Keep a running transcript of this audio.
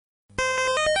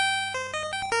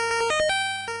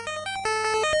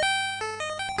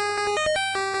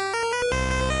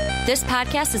This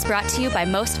podcast is brought to you by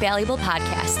Most Valuable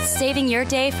Podcasts, saving your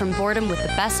day from boredom with the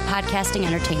best podcasting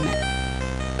entertainment.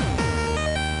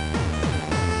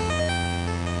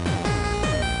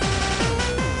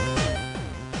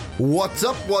 What's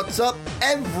up,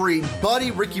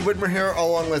 everybody? Ricky Whitmer here,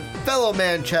 along with fellow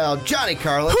man-child Johnny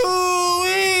Carlin.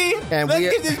 And let's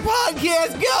get this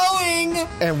podcast going!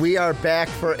 And we are back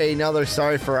for another,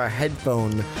 sorry for our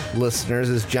headphone listeners,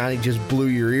 as Johnny just blew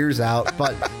your ears out,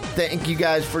 but thank you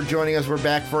guys for joining us. We're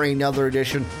back for another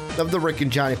edition of the Rick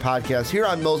and Johnny podcast here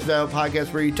on Most Valuable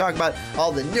Podcast, where you talk about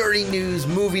all the nerdy news,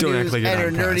 movie news,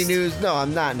 and nerdy news. No,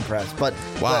 I'm not impressed, but...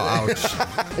 Wow,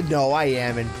 ouch. No, I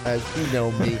am impressed. You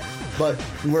know me. But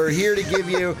we're here to give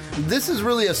you... This is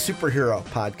really a superhero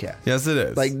podcast. Yes, it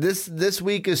is. Like, this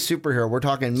week is superhero. We're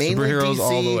talking mainly Superheroes DC,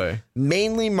 all the way.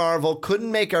 Mainly Marvel.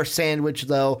 Couldn't make our sandwich,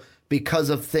 though, because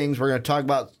of things. We're going to talk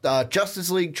about Justice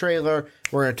League trailer.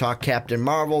 We're going to talk Captain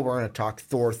Marvel. We're going to talk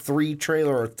Thor 3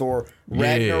 trailer, or Thor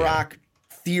Ragnarok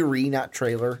theory, not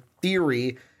trailer,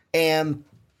 theory. And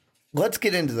let's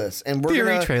get into this. And we're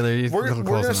going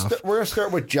to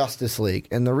start with Justice League.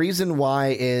 And the reason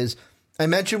why is... I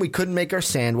mentioned we couldn't make our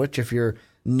sandwich. If you're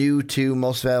new to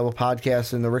Most Valuable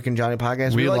Podcast and the Rick and Johnny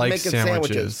podcast, we like making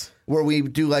sandwiches where we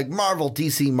do like Marvel,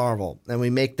 DC, Marvel, and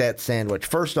we make that sandwich.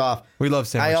 First off, we love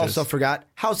sandwiches. I also forgot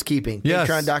housekeeping. Yes.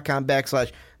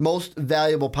 Patreon.com/Most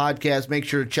Valuable Podcast. Make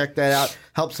sure to check that out.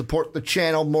 Help support the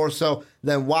channel more so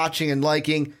than watching and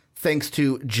liking. Thanks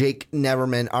to Jake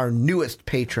Neverman, our newest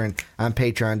patron on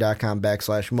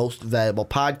Patreon.com/Most Valuable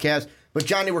Podcast. But,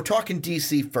 Johnny, we're talking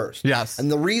DC first. Yes. And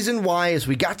the reason why is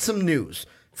we got some news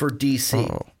for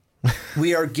DC.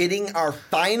 We are getting our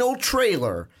final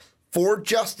trailer for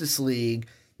Justice League.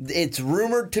 It's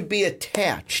rumored to be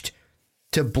attached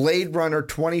to Blade Runner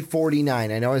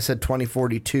 2049. I know I said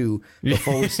 2042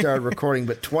 before we started recording,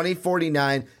 but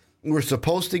 2049, we're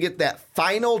supposed to get that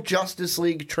final Justice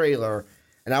League trailer.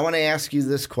 And I want to ask you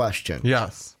this question.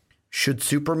 Yes. Should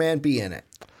Superman be in it?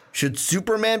 Should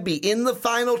Superman be in the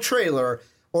final trailer,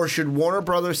 or should Warner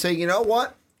Brothers say, you know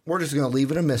what? We're just going to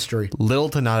leave it a mystery. Little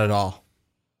to not at all.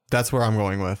 That's where I'm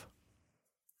going with.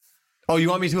 Oh, you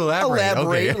want me to elaborate?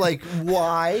 Elaborate, okay. Like,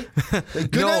 why?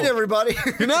 Like, good night, everybody.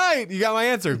 Good night. You got my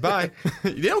answer. Bye.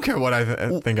 You don't care what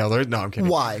I think I'll learn. No, I'm kidding.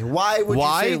 Why? Why would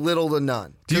you say little to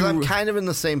none? Because I'm kind of in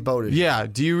the same boat as you. Yeah.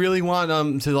 Do you really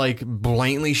want to like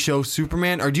blatantly show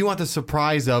Superman, or do you want the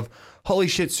surprise of, holy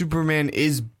shit, Superman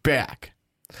is back?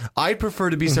 I'd prefer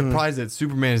to be surprised that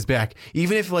Superman is back,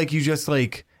 even if like you just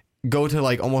like go to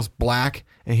like almost black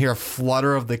and hear a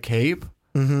flutter of the cape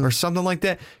or something like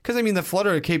that. Because I mean, the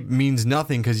flutter of the cape means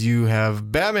nothing because you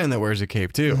have Batman that wears a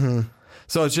cape too.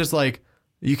 So it's just like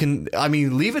you can. I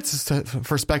mean, leave it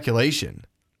for speculation.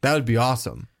 That would be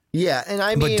awesome. Yeah, and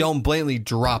I mean, but don't blatantly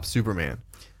drop Superman.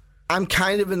 I'm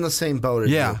kind of in the same boat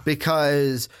as you,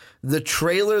 because the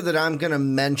trailer that I'm going to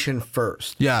mention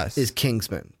first is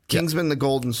Kingsman. Kingsman, The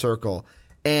Golden Circle.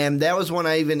 And that was when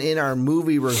I even, in our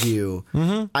movie review,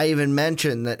 I even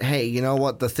mentioned that, hey, you know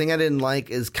what? The thing I didn't like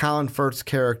is Colin Firth's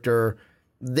character.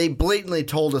 They blatantly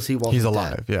told us he wasn't He's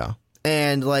alive, dead.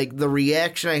 And like the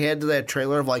reaction I had to that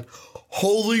trailer of like,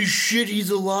 holy shit,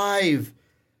 he's alive.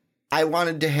 I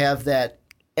wanted to have that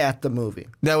at the movie.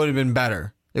 That would have been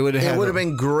better. It would have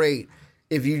been great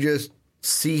if you just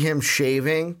see him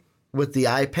shaving with the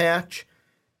eye patch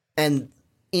and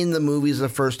in the movies the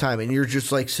first time, and you're just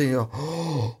like saying,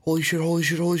 oh, holy shit,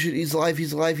 he's alive.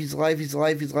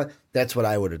 That's what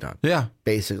I would have done. Yeah.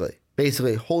 Basically,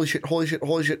 holy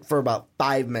shit for about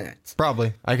 5 minutes.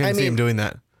 Probably. I can see him doing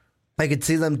that. I could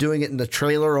see them doing it in the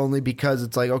trailer only because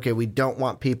it's like, okay, we don't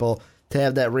want people to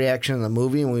have that reaction in the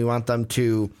movie, and we want them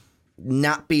to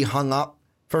not be hung up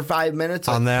for 5 minutes.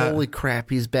 Like, on that. Holy crap,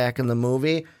 he's back in the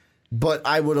movie. But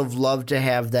I would have loved to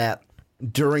have that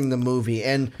during the movie.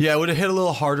 And yeah, it would have hit a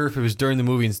little harder if it was during the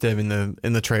movie instead of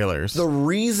in the trailers. The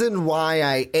reason why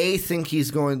I think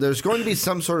there's going to be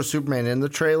some sort of Superman in the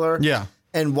trailer. Yeah.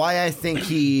 And why I think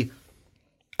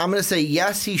I'm going to say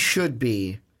yes, he should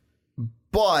be,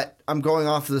 but I'm going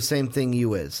off of the same thing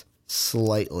you is.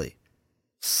 Slightly.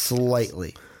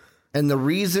 And the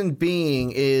reason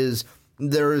being is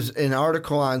there's an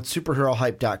article on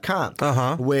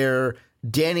superherohype.com where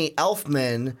Danny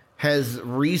Elfman has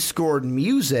rescored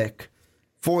music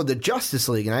for the Justice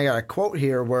League. And I got a quote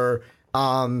here where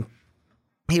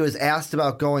he was asked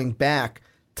about going back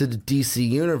to the DC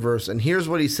universe. And here's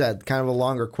what he said, kind of a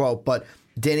longer quote. But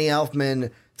Danny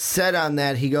Elfman said on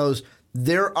that, he goes,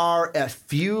 "There are a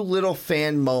few little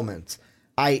fan moments.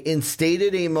 I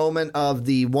instated a moment of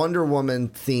the Wonder Woman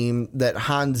theme that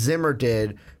Hans Zimmer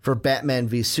did for Batman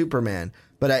v Superman,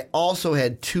 but I also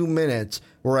had 2 minutes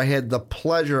where I had the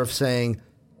pleasure of saying,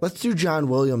 let's do John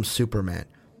Williams' Superman.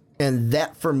 And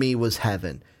that for me was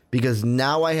heaven, because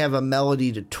now I have a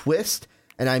melody to twist,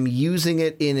 and I'm using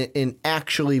it in an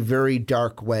actually very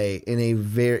dark way, in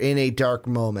a dark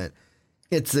moment.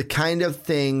 It's the kind of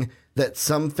thing that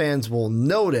some fans will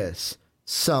notice,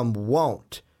 some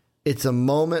won't. It's a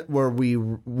moment where we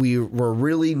were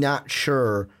really not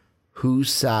sure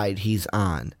whose side he's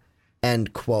on,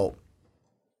 end quote.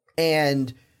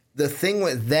 And the thing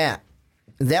with that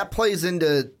plays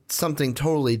into something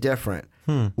totally different,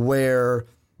 where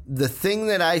the thing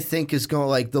that I think is going,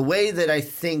 like the way that I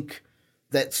think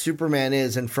that Superman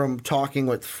is, and from talking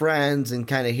with friends and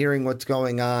kind of hearing what's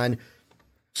going on,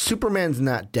 Superman's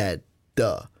not dead,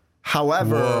 duh.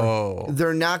 However,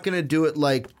 they're not going to do it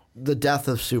like the death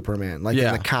of Superman, like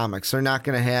in the comics. They're not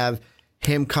going to have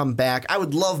him come back. I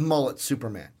would love mullet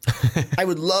Superman. I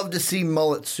would love to see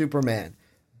mullet Superman.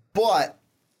 But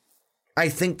I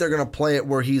think they're going to play it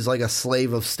where he's like a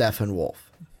slave of Steppenwolf.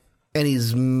 And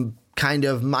he's kind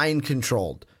of mind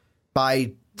controlled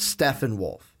by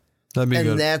Steppenwolf. That'd be and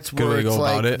good. That's good where way to it's go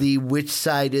like about it. the which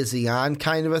side is he on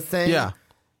kind of a thing. Yeah.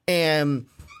 And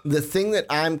the thing that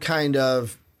I'm kind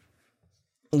of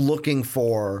looking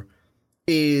for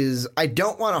is I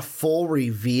don't want a full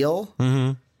reveal,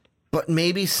 but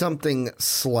maybe something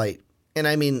slight. And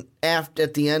I mean, at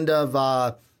the end of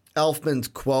Elfman's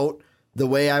quote, the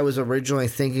way I was originally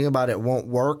thinking about it won't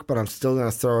work, but I'm still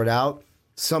going to throw it out.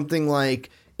 Something like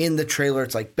in the trailer,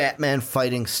 it's like Batman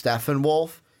fighting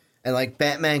Steppenwolf, and like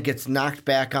Batman gets knocked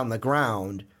back on the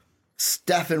ground.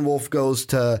 Steppenwolf goes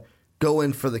to go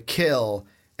in for the kill,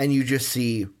 and you just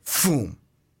see, boom,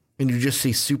 and you just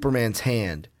see Superman's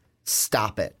hand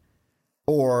stop it.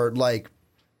 Or like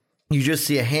you just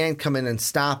see a hand come in and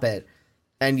stop it,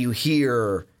 and you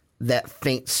hear that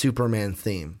faint Superman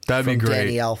theme. That'd be from great.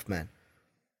 Danny Elfman.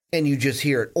 And you just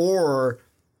hear it. Or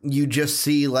you just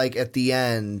see, like, at the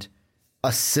end,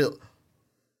 a silhouette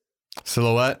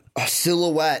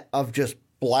of just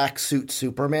black suit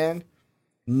Superman.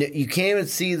 You can't even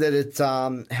see that it's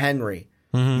Henry.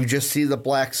 You just see the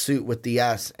black suit with the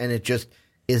S, and it just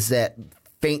is that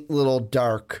faint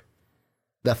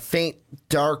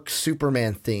dark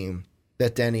Superman theme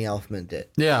that Danny Elfman did.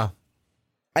 Yeah.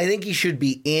 I think he should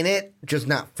be in it, just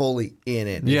not fully in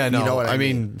it. Yeah, no. You know what I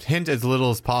mean, hint as little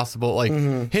as possible. Like,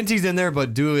 hint he's in there,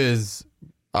 but do as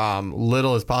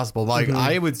little as possible. Like,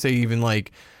 I would say even,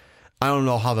 like, I don't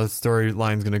know how the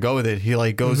storyline's going to go with it. He,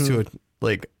 like, goes to,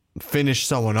 finish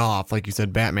someone off, like you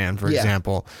said, Batman, for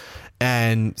example.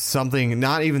 And something,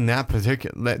 not even that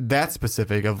particular, that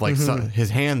specific of, like, his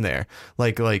hand there.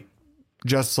 Like,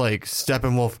 just like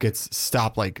Steppenwolf gets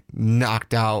stopped, like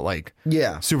knocked out, like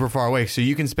super far away. So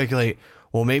you can speculate,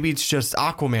 well, maybe it's just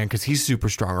Aquaman because he's super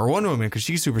strong, or Wonder Woman because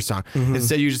she's super strong.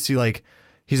 Instead, you just see like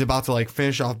he's about to like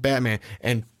finish off Batman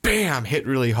and bam, hit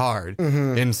really hard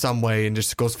in some way and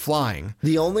just goes flying.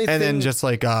 Then just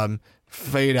like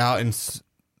fade out and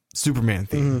Superman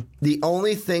theme. The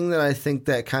only thing that I think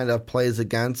that kind of plays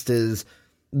against is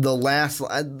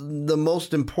the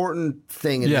most important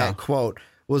thing in that quote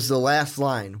was the last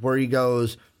line where he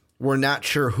goes, "We're not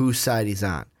sure whose side he's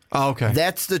on." Oh, okay.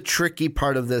 That's the tricky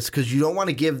part of this, because you don't want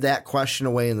to give that question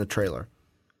away in the trailer.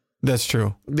 That's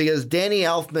true. Because Danny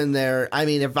Elfman there, I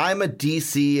mean, if I'm a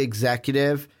DC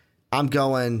executive, I'm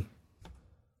going,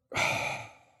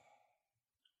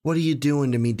 what are you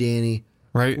doing to me, Danny?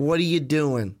 Right. What are you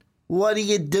doing? What are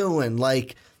you doing?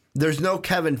 Like, there's no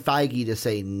Kevin Feige to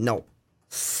say, no,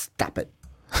 stop it.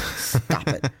 Stop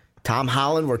it. Tom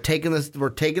Holland, we're taking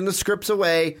the scripts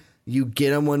away. You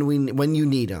get them when you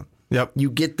need them. Yep.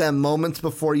 You get them moments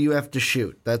before you have to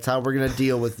shoot. That's how we're going to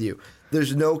deal with you.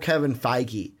 There's no Kevin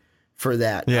Feige for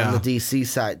that on the DC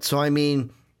side. So, I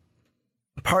mean,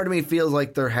 part of me feels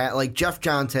like like Jeff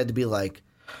Johns had to be like,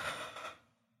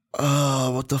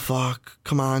 oh, what the fuck?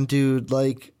 Come on, dude.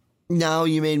 Like, now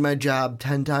you made my job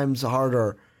 10 times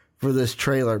harder for this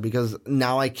trailer, because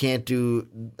now I can't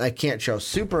show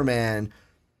Superman,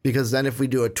 because then if we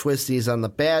do a twist, he's on the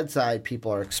bad side,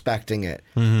 people are expecting it,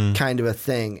 kind of a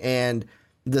thing. And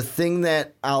the thing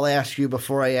that I'll ask you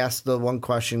before I ask the one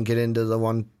question, get into the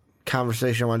one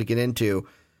conversation I want to get into,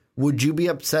 would you be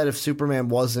upset if Superman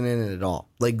wasn't in it at all?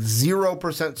 Like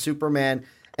 0% Superman,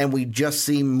 and we just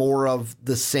see more of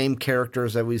the same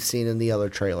characters that we've seen in the other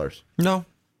trailers? No.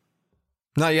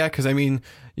 Not yet, because I mean,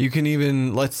 you can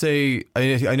even, let's say,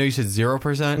 I know you said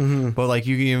 0%, but like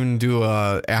you can even do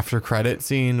a after credit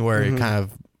scene where it kind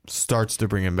of starts to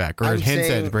bring him back, or it hints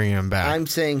at bringing him back. I'm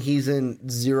saying he's in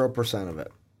 0% of it.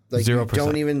 Like 0%.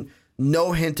 Don't even,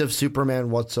 no hint of Superman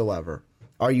whatsoever.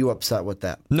 Are you upset with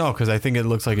that? No, because I think it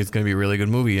looks like it's going to be a really good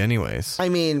movie anyways. I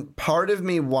mean, part of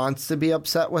me wants to be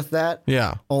upset with that.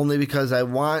 Yeah. Only because I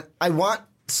want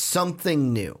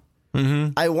something new.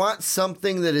 Mm-hmm. I want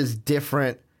something that is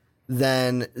different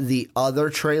than the other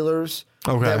trailers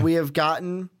that we have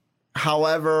gotten.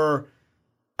 However,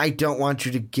 I don't want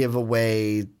you to give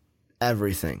away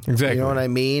everything. Exactly. You know what I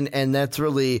mean? And that's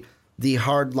really the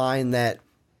hard line that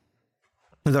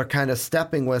they're kind of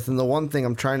stepping with. And the one thing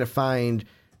I'm trying to find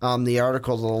the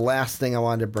articles, the last thing I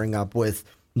wanted to bring up with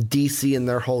DC and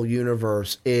their whole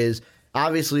universe is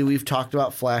obviously we've talked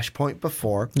about Flashpoint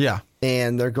before. Yeah.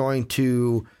 And they're going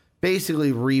to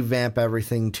basically revamp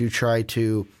everything to try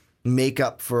to make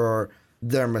up for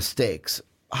their mistakes.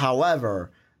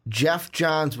 However, Jeff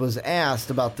Johns was asked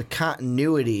about the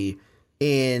continuity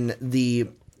in the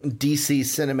DC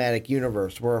cinematic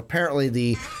universe, where apparently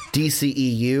the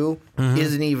DCEU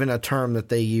isn't even a term that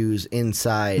they use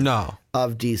inside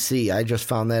of DC. I just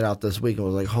found that out this week and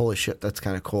was like, holy shit, that's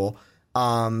kind of cool.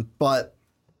 But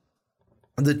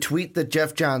the tweet that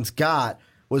Jeff Johns got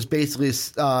was basically,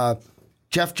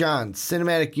 Jeff Johns,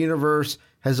 cinematic universe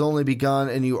has only begun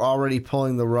and you already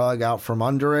pulling the rug out from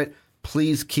under it.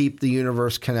 Please keep the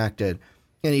universe connected.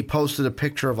 And he posted a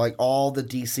picture of like all the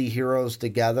DC heroes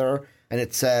together, and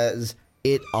it says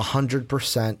it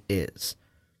 100% is.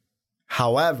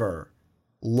 However,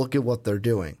 look at what they're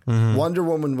doing. Wonder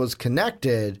Woman was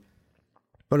connected,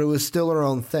 but it was still her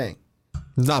own thing.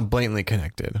 It's not blatantly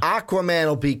connected. Aquaman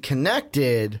will be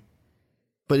connected,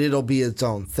 but it'll be its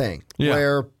own thing. Yeah.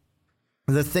 Where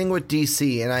the thing with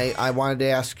DC, and I wanted to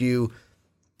ask you,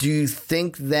 do you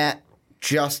think that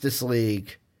Justice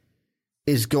League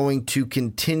is going to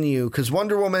continue? Because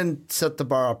Wonder Woman set the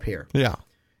bar up here. Yeah.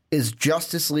 Is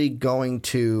Justice League going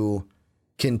to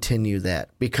continue that?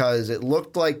 Because it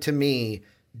looked like to me,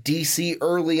 DC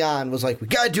early on was like, we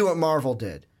got to do what Marvel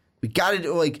did. We got to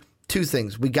do like two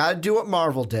things. We got to do what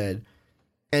Marvel did.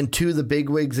 And two, the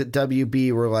bigwigs at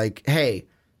WB were like, hey,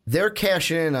 they're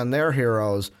cashing in on their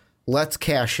heroes. Let's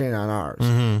cash in on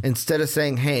ours. Instead of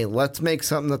saying, hey, let's make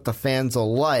something that the fans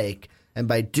will like. And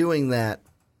by doing that,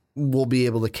 we'll be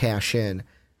able to cash in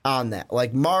on that.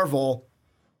 Like Marvel,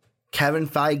 Kevin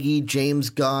Feige, James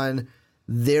Gunn,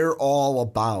 they're all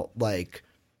about like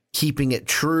keeping it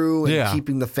true and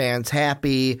keeping the fans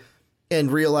happy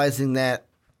and realizing that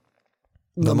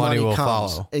the money will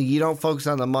follow. You don't focus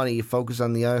on the money, you focus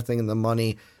on the other thing, and the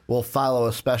money will follow,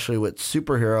 especially with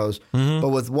superheroes. But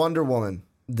with Wonder Woman,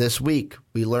 this week,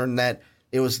 we learned that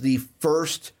it was the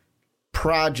first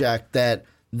project that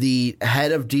the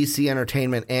head of DC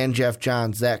Entertainment and Jeff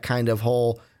Johns, that kind of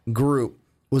whole group,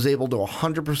 was able to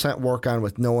 100% work on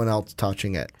with no one else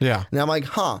touching it. Yeah. And I'm like,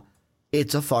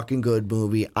 it's a fucking good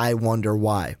movie. I wonder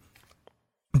why.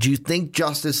 Do you think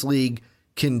Justice League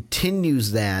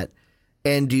continues that?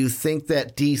 And do you think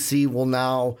that DC will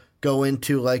now go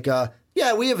into like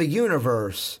we have a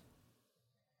universe,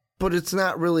 but it's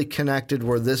not really connected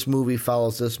where this movie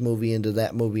follows this movie into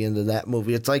that movie into that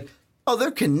movie. It's like,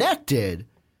 they're connected,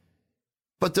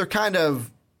 but they're kind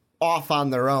of off on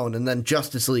their own. And then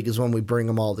Justice League is when we bring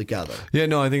them all together. Yeah,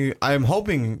 no, I'm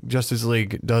hoping Justice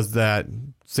League does that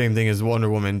same thing as Wonder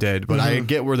Woman did, but I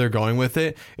get where they're going with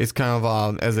it. It's kind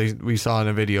of we saw in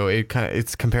a video,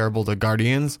 it's comparable to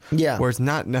Guardians, where it's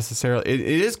not necessarily it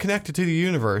is connected to the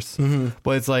universe,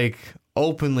 but it's like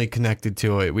openly connected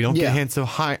to it. We don't get hints of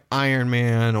Iron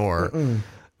Man or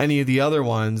any of the other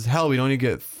ones. Hell, we don't even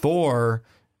get Thor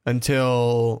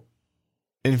until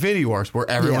Infinity Wars, where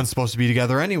everyone's supposed to be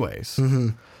together anyways.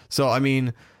 So I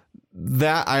mean,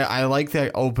 that I like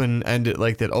that open-ended,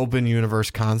 like that open universe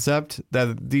concept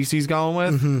that DC's going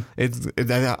with.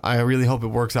 I really hope it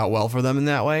works out well for them in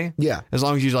that way. Yeah, as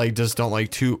long as you like just don't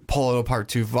like pull it apart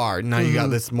too far. Now you got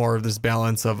this more of this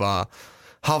balance of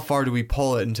how far do we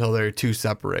pull it until they're too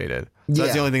separated. So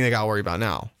that's the only thing they got to worry about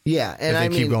now. Yeah, and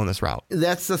if they keep going this route.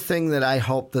 That's the thing that I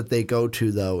hope that they go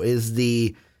to though, is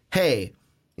hey,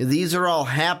 these are all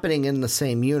happening in the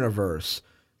same universe.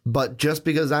 But just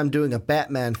because I'm doing a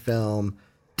Batman film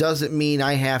doesn't mean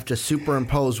I have to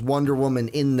superimpose Wonder Woman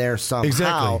in there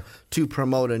somehow to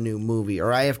promote a new movie.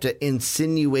 Or I have to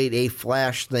insinuate a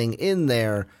Flash thing in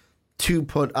there to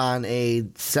put on a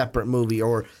separate movie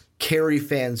or carry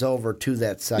fans over to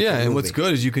that second movie. Yeah, and what's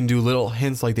good is you can do little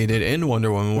hints like they did in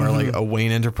Wonder Woman where like a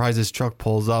Wayne Enterprises truck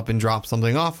pulls up and drops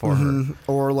something off for her.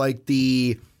 Or like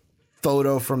the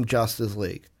photo from Justice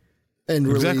League. And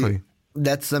really,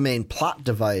 that's the main plot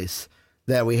device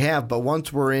that we have. But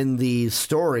once we're in the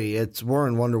story, we're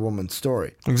in Wonder Woman's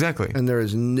story. Exactly. And there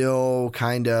is no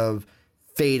kind of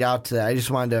fade out to that. I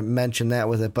just wanted to mention that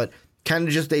with it. But kind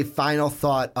of just a final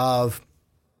thought of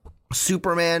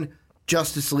Superman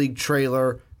Justice League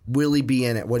trailer. Will he be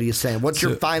in it? What are you saying? What's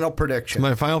your final prediction?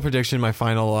 My final prediction, my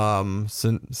final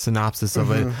synopsis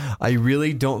of it. I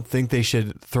really don't think they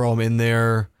should throw him in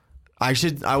there. I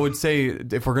would say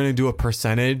if we're going to do a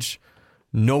percentage,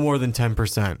 no more than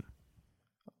 10%.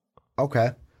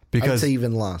 Okay. Because I'd say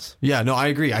even less. Yeah, no, I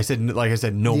agree. I said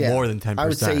no more than 10%. I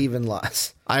would say even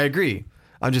less. I agree.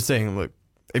 I'm just saying, look,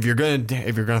 if you're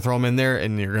gonna throw him in there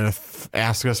and you're gonna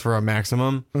ask us for a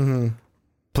maximum,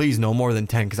 please no more than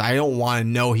 10, because I don't want to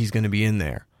know he's going to be in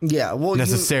there. Yeah, well,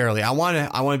 necessarily. I want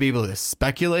to be able to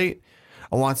speculate.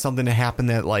 I want something to happen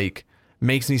that like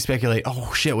makes me speculate.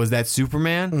 Oh shit, was that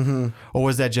Superman, or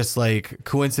was that just like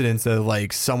coincidence of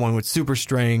like someone with super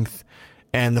strength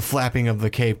and the flapping of the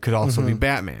cape could also be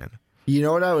Batman? You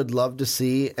know what I would love to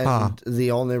see, and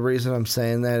the only reason I'm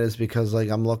saying that is because like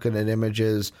I'm looking at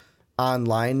images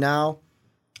online now.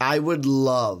 I would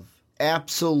love,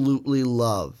 absolutely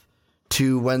love,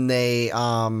 to when they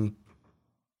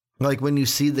like when you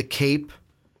see the cape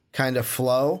kind of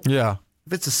flow. Yeah,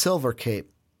 if it's a silver cape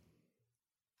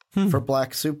for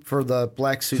the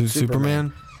black suit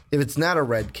Superman. If it's not a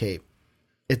red cape,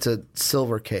 it's a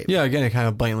silver cape. Yeah, again, it kind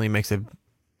of blatantly makes it.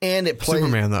 And it plays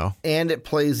Superman, though. And it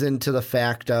plays into the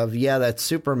fact of, yeah, that's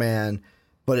Superman,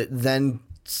 but it then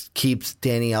keeps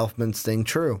Danny Elfman's thing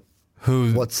true.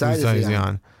 What side is he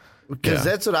on? Because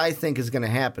that's what I think is going to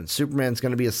happen. Superman's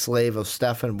going to be a slave of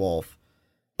Steppenwolf,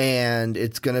 and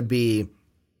it's going to be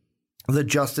the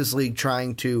Justice League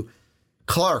trying to,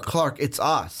 Clark, it's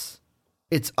us.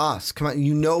 It's us. Come on,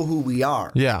 you know who we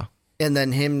are. Yeah. And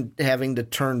then him having to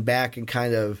turn back and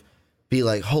kind of be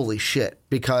like, holy shit,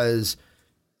 because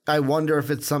I wonder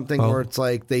if it's something where it's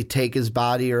like they take his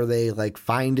body or they like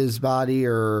find his body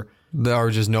or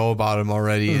just know about him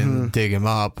already and dig him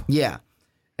up. Yeah.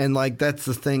 And like that's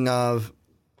the thing of,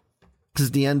 because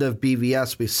at the end of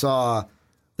BVS we saw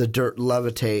the dirt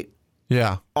levitate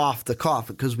off the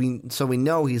coffin because we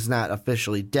know he's not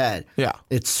officially dead. Yeah.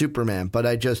 It's Superman. But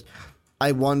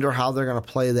I wonder how they're going to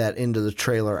play that into the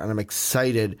trailer, and I'm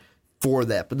excited for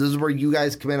that. But this is where you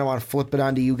guys come in. I want to flip it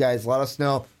on to you guys. Let us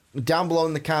know down below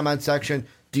in the comment section.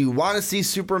 Do you want to see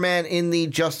Superman in the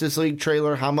Justice League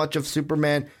trailer? How much of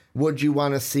Superman would you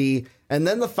want to see? And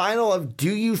then the final of,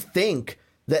 do you think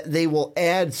that they will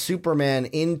add Superman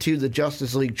into the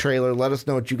Justice League trailer? Let us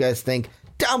know what you guys think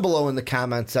down below in the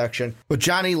comment section. But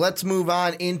Johnny, let's move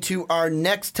on into our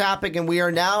next topic, and we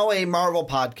are now a Marvel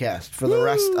podcast for the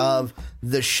rest of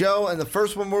the show. And the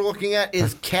first one we're looking at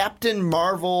is Captain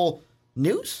Marvel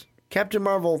news? Captain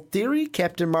Marvel theory?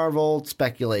 Captain Marvel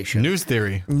speculation? News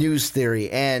theory. News theory.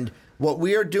 And what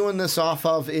we are doing this off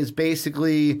of is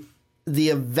basically the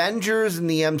Avengers in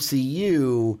the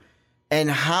MCU, and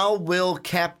how will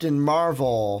Captain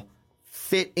Marvel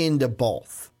fit into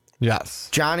both? Yes.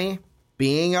 Johnny,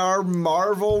 being our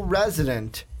Marvel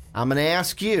resident, I'm going to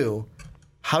ask you,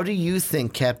 how do you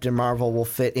think Captain Marvel will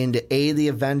fit into A, the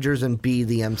Avengers, and B,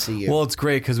 the MCU? Well, it's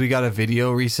great because we got a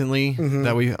video recently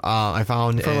that I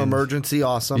found from Emergency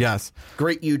Awesome. Yes,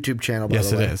 great YouTube channel. By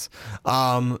the way. Yes,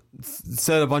 it is.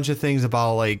 Said a bunch of things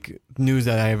about like news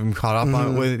that I haven't caught up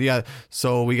on with. Yeah,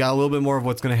 so we got a little bit more of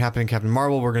what's going to happen in Captain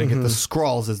Marvel. We're going to get the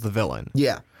Skrulls as the villain.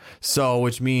 Yeah. So,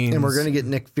 which means, and we're going to get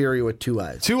Nick Fury with two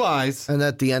eyes. Two eyes, and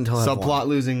at the end he'll have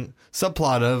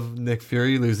subplot of Nick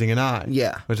Fury losing an eye.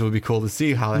 Yeah, which would be cool to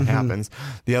see how that happens.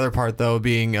 The other part, though,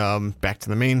 being back to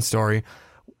the main story,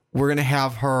 we're going to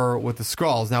have her with the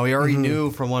Skrulls. Now, we already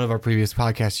knew from one of our previous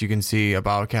podcasts you can see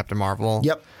about Captain Marvel.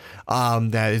 Yep.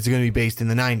 That it's going to be based in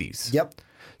the 90s. Yep.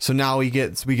 So now we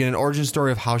get an origin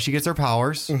story of how she gets her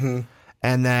powers,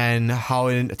 and then how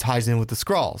it ties in with the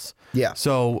Skrulls. Yeah.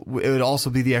 So it would also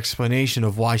be the explanation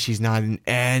of why she's not in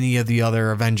any of the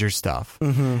other Avengers stuff,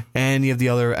 any of the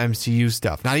other MCU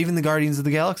stuff, not even the Guardians of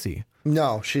the Galaxy.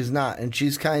 No, she's not. And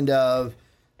she's I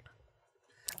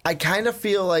kind of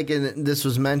feel like, and this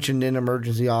was mentioned in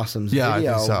Emergency Awesome's video, I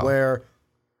think so, where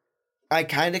I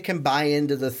kind of can buy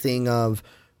into the thing of,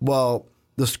 well,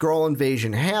 the Skrull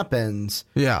invasion happens.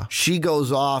 Yeah. She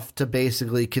goes off to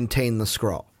basically contain the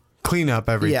Skrull. Clean up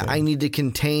everything. Yeah, I need to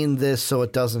contain this so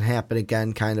it doesn't happen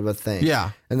again, kind of a thing. Yeah.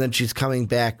 And then she's coming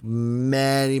back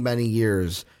many, many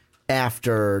years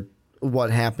after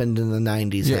what happened in the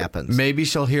 90s happens. Maybe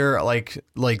she'll hear,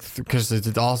 because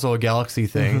it's also a galaxy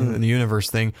thing, and the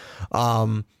universe thing,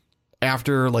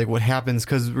 after, what happens,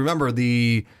 because remember,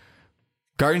 the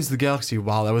Guardians of the Galaxy,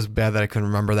 wow, that was bad that I couldn't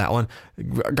remember that one.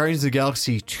 Guardians of the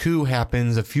Galaxy 2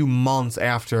 happens a few months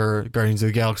after Guardians of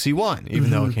the Galaxy 1,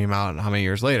 even though it came out how many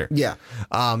years later. Yeah.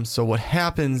 So what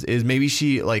happens is maybe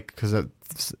she, because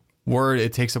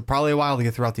it takes probably a while to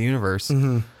get throughout the universe.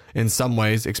 in some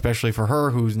ways, especially for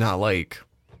her who's not like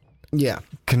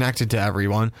connected to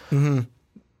everyone.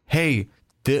 Hey,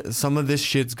 some of this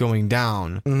shit's going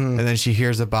down, and then she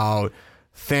hears about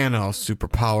Thanos,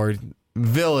 superpowered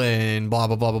villain, blah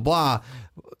blah blah blah blah.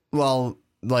 Well,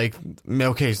 like,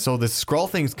 okay, so the Skrull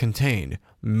thing's contained.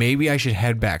 Maybe I should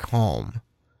head back home.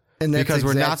 And that's because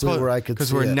we're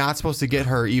not supposed to get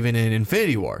her even in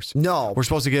Infinity Wars. No, we're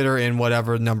supposed to get her in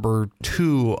whatever number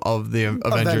 2 of the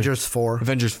Avengers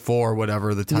 4,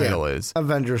 whatever the title is.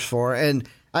 Avengers 4, and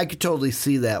I could totally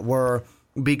see that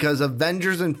because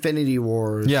Avengers Infinity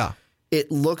Wars. Yeah,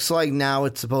 it looks like now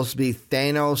it's supposed to be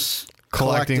Thanos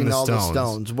collecting all the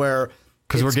stones.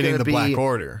 Because we're getting the Black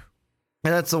Order.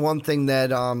 And that's the one thing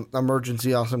that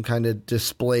Emergency Awesome kind of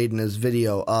displayed in his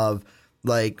video of,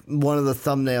 like, one of the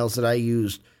thumbnails that I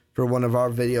used for one of our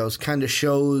videos kind of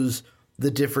shows the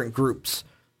different groups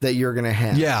that you're going to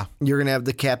have. Yeah. You're going to have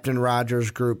the Captain Rogers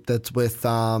group that's with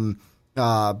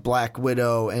Black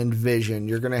Widow and Vision.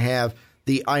 You're going to have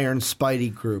the Iron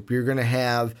Spidey group. You're going to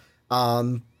have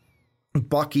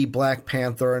Bucky, Black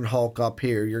Panther, and Hulk up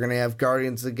here. You're going to have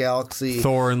Guardians of the Galaxy.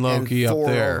 Thor and Loki and Thor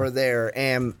up there. over there.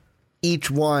 And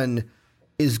each one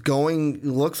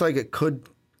looks like it could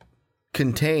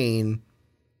contain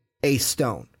a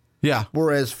stone. Yeah.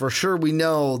 Whereas for sure we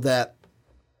know that,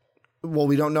 well,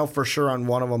 we don't know for sure on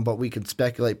one of them, but we can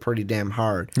speculate pretty damn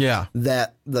hard. Yeah.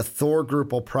 That the Thor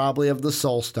group will probably have the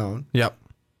Soul Stone. Yep.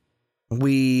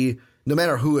 No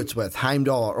matter who it's with,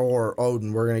 Heimdall or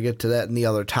Odin, we're going to get to that in the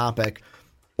other topic,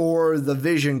 or the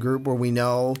Vision group where we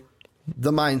know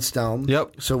the Mind Stone.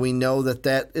 Yep. So we know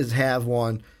that have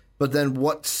one. But then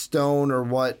what stone or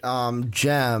what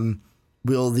gem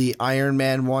will the Iron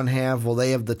Man one have? Will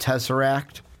they have the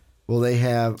Tesseract? Will they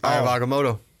have... I have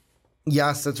Agamotto.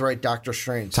 Yes, that's right, Doctor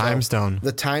Strange. Time Stone.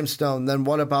 The Time Stone. Then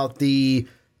what about the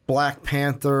Black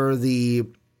Panther, the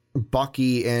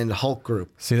Bucky, and Hulk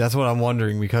group? See, that's what I'm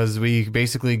wondering, because we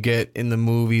basically get in the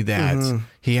movie that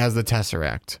he has the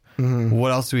Tesseract.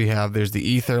 What else do we have? There's the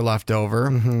Ether left over. I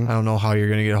don't know how you're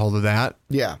going to get a hold of that.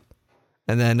 Yeah.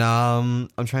 And then I'm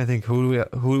trying to think,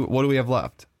 what do we have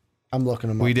left? I'm looking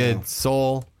them up. We did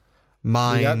Soul,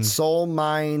 Mind. We got Soul,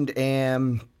 Mind,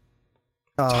 and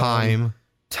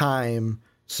Time.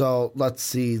 So let's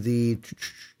see.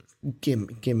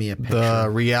 Give me a picture. The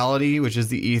Reality, which is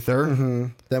the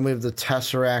Ether. Then we have the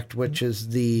Tesseract, which is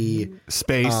the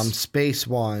space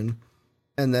one.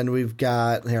 And then we've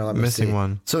got missing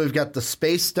one. So we've got the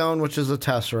Space Stone, which is a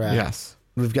Tesseract. Yes.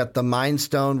 We've got the Mind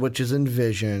Stone, which is in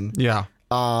Vision. Yeah.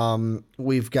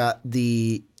 We've got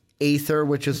the Aether,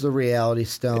 which is the Reality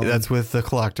Stone. That's with the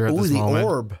Collector at this moment.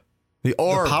 Orb. The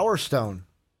Orb. The Power Stone.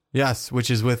 Yes, which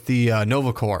is with the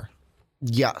Nova Corps.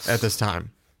 Yes. At this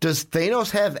time. Does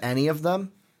Thanos have any of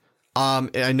them?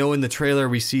 I know in the trailer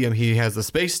we see him. He has the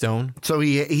Space Stone. So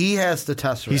he has the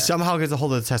Tesseract. He somehow gets a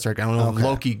hold of the Tesseract. I don't know if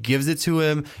Loki gives it to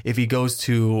him, if he goes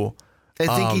to... I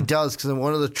think he does, because in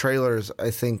one of the trailers,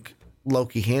 I think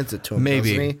Loki hands it to him. Maybe.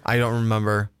 Doesn't he? I don't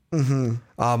remember.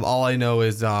 All I know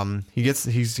is he gets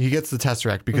the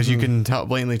Tesseract, because you can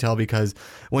blatantly tell, because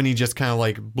when he just kind of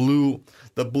like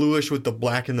the bluish with the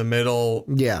black in the middle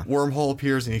wormhole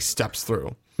appears and he steps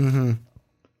through.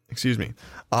 Excuse me.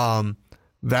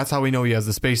 That's how we know he has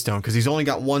the Space Stone, because he's only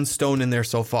got one stone in there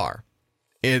so far,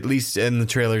 at least in the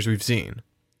trailers we've seen.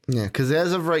 Yeah, because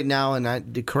as of right now,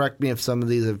 and correct me if some of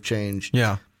these have changed.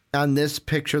 Yeah. On this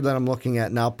picture that I'm looking at,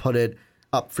 and I'll put it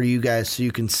up for you guys so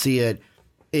you can see it,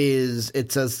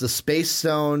 it says the Space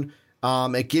Stone.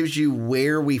 It gives you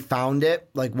where we found it,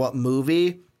 like what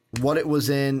movie, what it was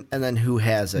in, and then who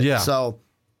has it. Yeah. So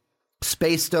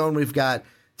Space Stone,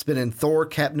 it's been in Thor,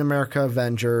 Captain America,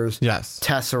 Avengers. Yes.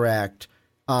 Tesseract,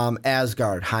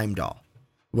 Asgard, Heimdall.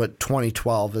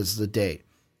 2012 is the date.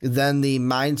 Then the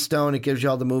Mind Stone, it gives you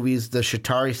all the movies, the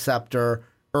Shatari Scepter,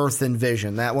 Earth, and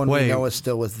Vision. That one we know is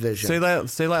still with Vision. Say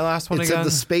that last one again. It said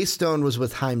the Space Stone was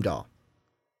with Heimdall.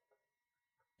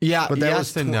 Yeah, but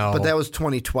yes and no. But that was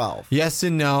 2012. Yes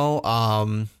and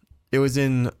no. It was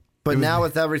in... But now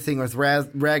with everything with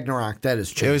Ragnarok, that has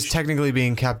changed. It was technically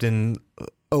being kept in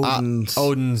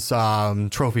Odin's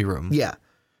trophy room. Yeah.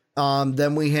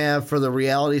 Then we have, for the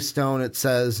Reality Stone, it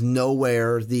says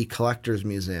Nowhere, the Collector's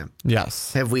Museum.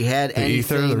 Yes. Have we had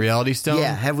anything... Ether, the Reality Stone?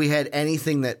 Yeah. Have we had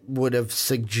anything that would have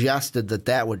suggested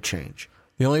that would change?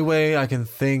 The only way I can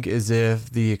think is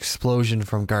if the explosion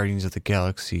from Guardians of the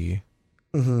Galaxy...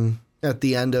 At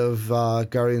the end of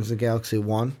Guardians of the Galaxy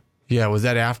 1? Yeah, was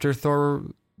that after Thor,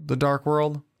 The Dark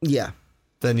World? Yeah.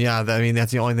 Then, yeah,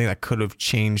 that's the only thing that could have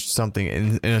changed something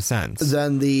in a sense.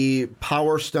 Then the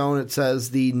Power Stone, it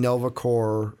says the Nova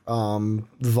Corps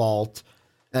vault.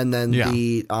 And then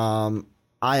the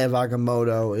Eye of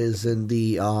Agamotto is in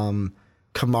the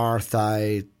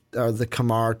the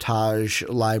Kamar Taj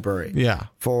library. Yeah.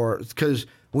 Because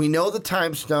we know the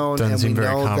time stone, Doesn't and seem we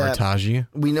very know Kamar-Taj-y.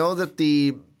 we know that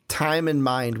the time and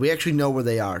mind, we actually know where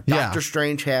they are. Yeah. Doctor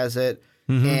Strange has it,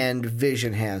 and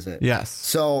Vision has it. Yes.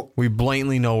 So we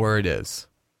blatantly know where it is.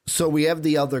 So we have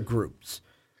the other groups.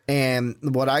 And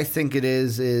what I think it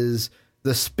is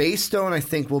the Space Stone, I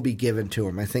think, will be given to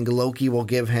him. I think Loki will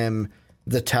give him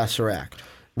the Tesseract.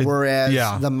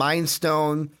 Whereas the Mind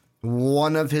Stone,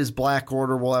 one of his Black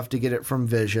Order will have to get it from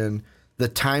Vision. The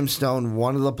Time Stone,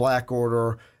 one of the Black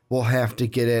Order will have to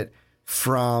get it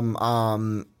from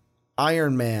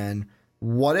Iron Man.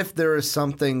 What if there is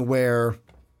something where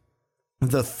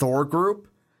the Thor group,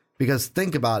 because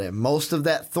think about it, most of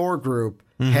that Thor group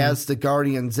has the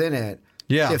Guardians in it.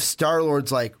 Yeah. If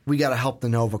Star-Lord's like, we got to help the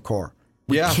Nova Corps.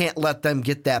 We can't let them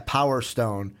get that Power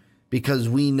Stone because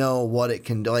we know what it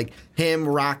can do. Like him,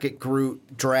 Rocket,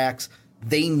 Groot, Drax,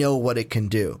 they know what it can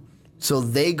do. So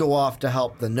they go off to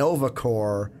help the Nova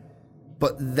Corps,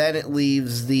 but then it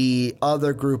leaves the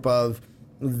other group of,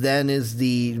 then is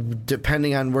the,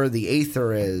 depending on where the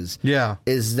Aether is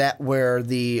that where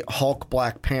the Hulk,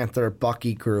 Black Panther,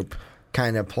 Bucky group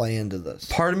kind of play into this?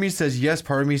 Part of me says yes,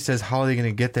 part of me says, how are they going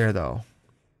to get there, though?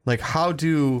 Like, how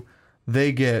do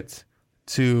they get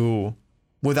to,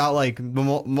 without, like,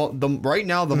 right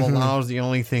now, the Milano is the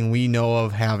only thing we know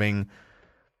of having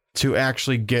to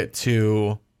actually get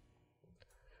to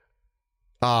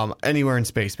anywhere in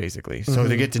space, basically. So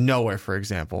to get to nowhere, for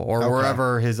example, or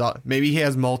wherever his, maybe he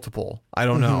has multiple. I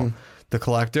don't know. The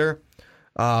Collector.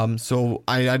 So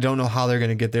I don't know how they're going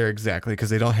to get there exactly because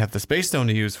they don't have the Space Stone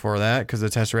to use for that because the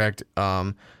Tesseract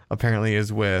apparently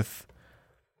is with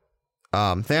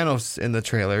Thanos in the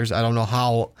trailers. I don't know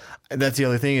how. That's the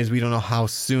other thing is we don't know how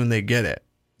soon they get it.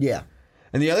 Yeah.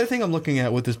 And the other thing I'm looking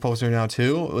at with this poster now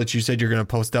too, which you said you're going to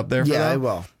post up there for Yeah, them. I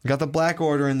will. We got the Black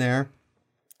Order in there.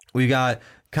 We got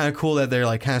kind of cool that they're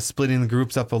like kind of splitting the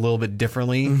groups up a little bit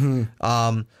differently.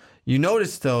 You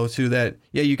notice though too that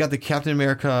you got the Captain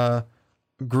America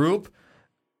group,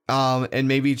 and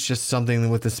maybe it's just something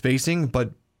with the spacing,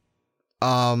 but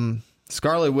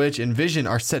Scarlet Witch and Vision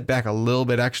are set back a little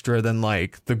bit extra than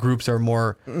like the groups are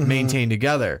more maintained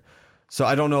together. So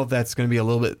I don't know if that's going to be a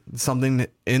little bit something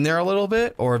in there a little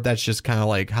bit, or if that's just kind of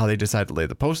like how they decide to lay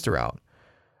the poster out.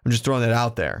 I'm just throwing that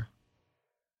out there.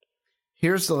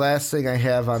 Here's the last thing I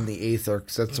have on the Aether,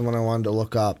 because that's the one I wanted to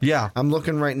look up. Yeah. I'm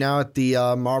looking right now at the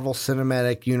Marvel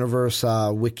Cinematic Universe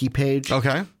wiki page.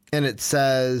 Okay. And it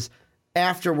says,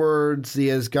 afterwards, the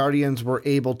Asgardians were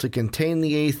able to contain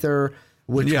the Aether,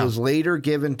 which was later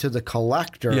given to the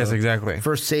Collector. Yes, exactly.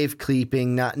 For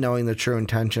safekeeping, not knowing the true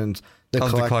intentions the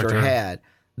Collector had.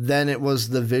 Then it was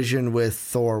the vision with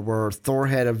Thor, where Thor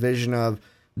had a vision of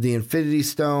the Infinity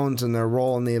Stones and their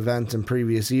role in the events in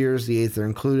previous years, the Aether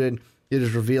included. It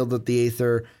is revealed that the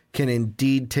Aether can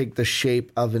indeed take the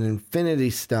shape of an Infinity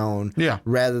Stone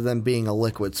rather than being a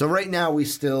liquid. So right now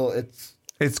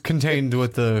it's contained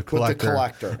with the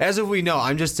Collector. As if we know,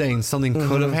 I'm just saying something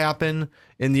could have happened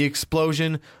in the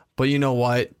explosion, but you know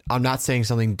what? I'm not saying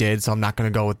something did, so I'm not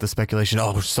going to go with the speculation,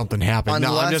 something happened.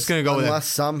 No, I'm just going to go with it. Unless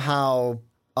somehow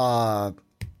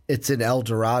it's in El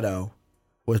Dorado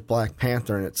with Black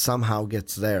Panther and it somehow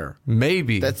gets there.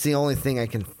 Maybe. That's the only thing I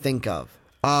can think of.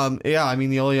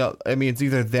 It's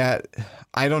either that,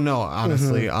 I don't know,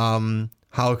 honestly,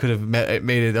 how it could have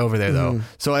made it over there, though.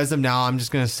 So as of now, I'm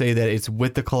just going to say that it's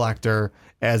with the Collector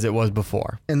as it was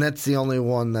before. And that's the only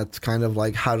one that's kind of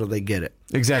like, how do they get it?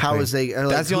 Exactly. How is they?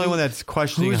 That's the only one that's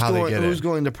questioning how they get it. Who's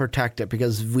going to protect it?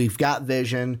 Because we've got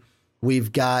Vision,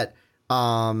 we've got the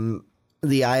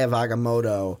Eye of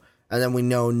Agamotto, and then we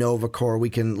know Nova Corps. We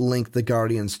can link the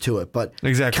Guardians to it. But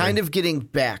kind of getting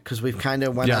back, because we've kind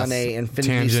of went on a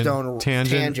Infinity Stone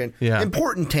tangent. Yeah.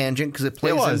 Important tangent, because it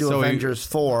plays into Avengers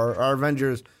 4, or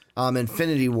Avengers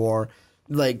Infinity War.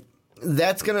 Like,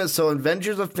 that's going to... So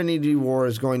Avengers Infinity War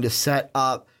is going to set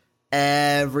up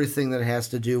everything that has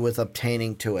to do with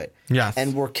obtaining to it. Yes.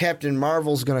 And where Captain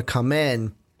Marvel's going to come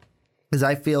in is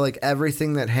I feel like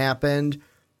everything that happened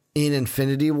in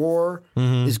Infinity War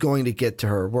is going to get to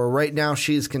her. Where right now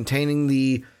she's containing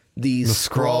the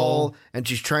Skrull, and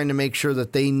she's trying to make sure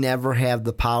that they never have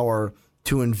the power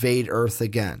to invade Earth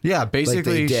again. Yeah,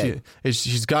 basically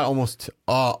she's got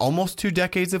almost 2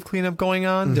 decades of cleanup going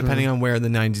on, depending on where in the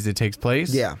 90s it takes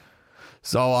place. Yeah.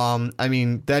 So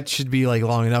that should be like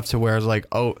long enough to where it's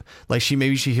like, she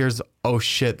hears, oh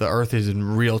shit, the Earth is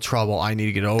in real trouble. I need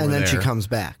to get over there. And then she comes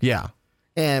back. Yeah.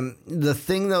 And the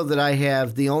thing, though, that I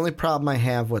have, the only problem I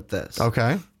have with this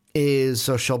is,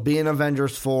 so she'll be in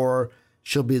Avengers 4,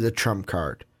 she'll be the trump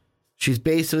card. She's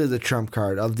basically the trump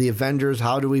card of the Avengers.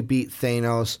 How do we beat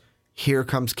Thanos? Here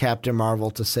comes Captain Marvel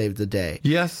to save the day.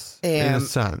 Yes, in a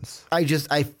sense.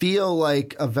 I feel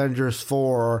like Avengers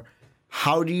 4,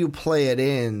 how do you play it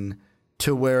in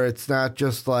to where it's not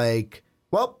just like,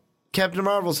 well, Captain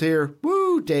Marvel's here,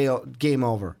 woo, game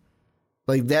over.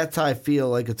 Like, that's how I feel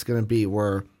like it's going to be,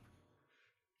 where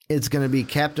it's going to be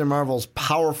Captain Marvel's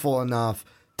powerful enough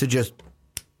to just,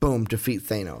 boom, defeat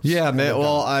Thanos. Yeah, man.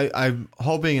 Well, I'm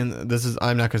hoping, and this is,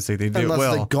 I'm not going to say they do.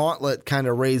 Unless the gauntlet kind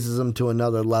of raises him to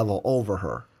another level over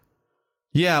her.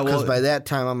 Yeah, well. Because by that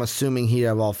time, I'm assuming he'd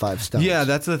have all 5 stones. Yeah,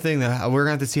 that's the thing. That we're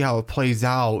going to have to see how it plays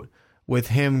out with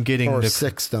him getting or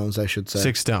 6 stones, I should say.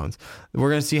 6 stones. We're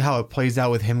going to see how it plays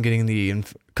out with him getting the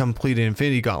completed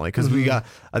Infinity Gauntlet. Because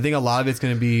I think a lot of it's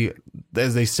going to be,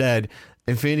 as they said,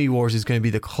 Infinity Wars is going to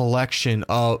be the collection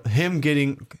of him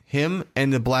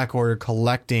and the Black Order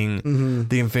collecting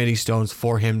the Infinity Stones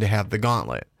for him to have the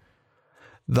gauntlet.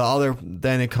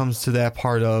 Then it comes to that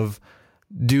part of,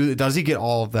 does he get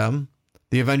all of them?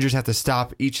 The Avengers have to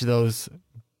stop each of those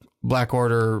Black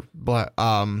Order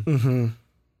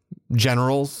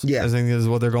generals. Yeah, I think is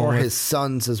what they're going with. Or his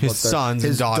sons is his sons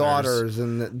his and daughters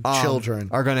and children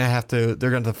are going to have to. They're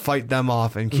going to fight them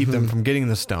off and keep them from getting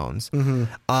the stones.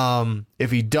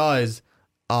 If he does,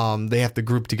 they have to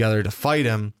group together to fight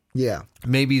him. Yeah,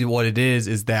 maybe what it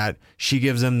is that she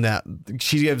gives them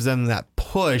that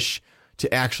push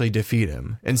to actually defeat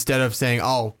him instead of saying,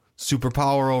 "Oh,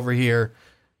 superpower over here."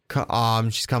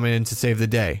 She's coming in to save the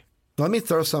day. Let me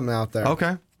throw something out there.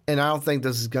 Okay. And I don't think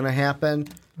this is going to happen,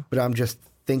 but I'm just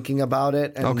thinking about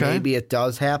it, and maybe it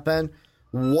does happen.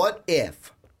 What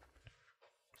if,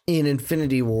 in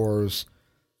Infinity Wars,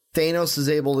 Thanos is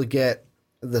able to get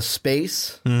the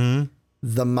space,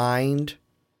 the mind,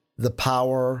 the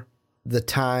power, the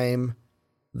time,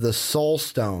 the Soul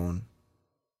Stone,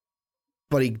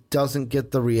 but he doesn't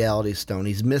get the Reality Stone.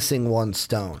 He's missing 1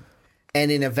 stone. And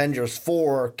in Avengers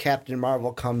 4, Captain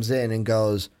Marvel comes in and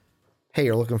goes, hey,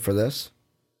 you're looking for this?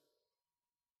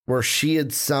 Where she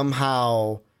had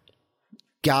somehow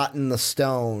gotten the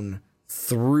stone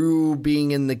through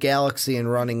being in the galaxy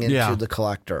and running into the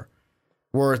Collector.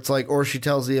 Where it's like, or she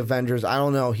tells the Avengers, I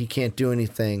don't know, he can't do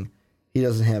anything. He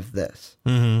doesn't have this.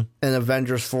 And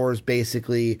Avengers 4 is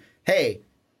basically, hey,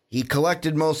 he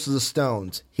collected most of the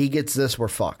stones. He gets this, we're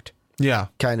fucked. Yeah.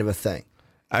 Kind of a thing.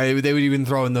 They would even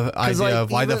throw in the idea of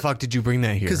why the fuck did you bring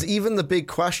that here? Because even the big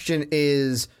question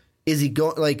is he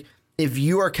going, like, if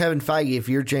you are Kevin Feige, if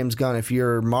you're James Gunn, if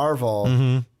you're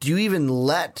Marvel, do you even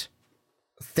let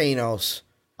Thanos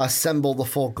assemble the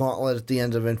full gauntlet at the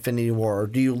end of Infinity War? Or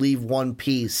do you leave one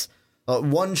piece,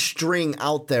 one string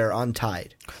out there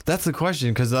untied? That's the question,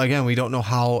 because, again, we don't know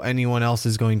how anyone else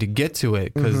is going to get to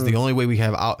it, because the only way we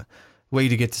have way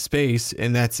to get to space,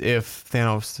 and that's if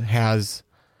Thanos has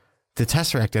the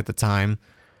Tesseract at the time.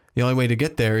 The only way to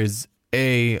get there is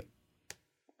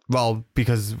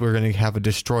because we're going to have a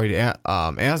destroyed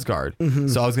Asgard.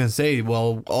 So I was going to say,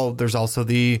 there's also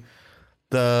the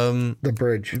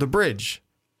bridge.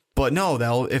 But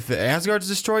no, if Asgard's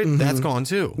destroyed, that's gone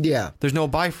too. Yeah. There's no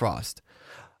Bifrost.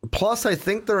 Plus, I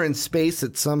think they're in space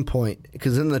at some point,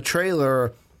 because in the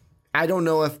trailer, I don't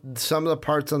know if some of the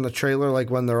parts on the trailer, like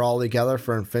when they're all together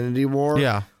for Infinity War,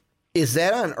 is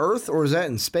that on Earth or is that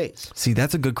in space? See,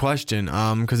 that's a good question,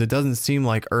 because it doesn't seem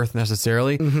like Earth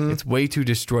necessarily. It's way too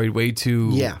destroyed, way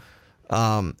too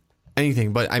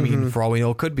anything. But I mean, for all we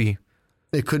know, it could be.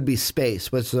 It could be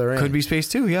space, which they're in. Could be space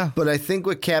too, yeah. But I think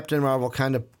with Captain Marvel,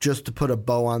 kind of just to put a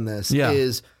bow on this,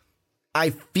 is I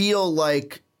feel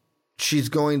like she's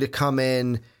going to come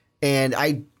in, and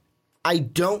I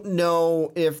don't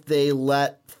know if they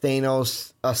let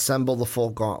Thanos assemble the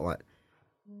full gauntlet.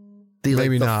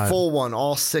 Maybe the not. Full one,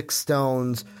 all 6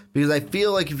 stones. Because I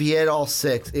feel like if he had all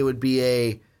 6, it would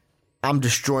be I'm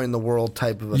destroying the world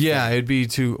type of a thing. It'd be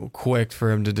too quick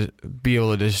for him to be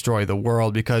able to destroy the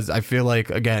world, because I feel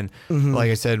like, again, like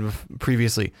I said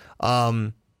previously,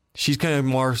 she's going to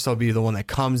more so be the one that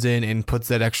comes in and puts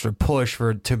that extra push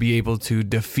to be able to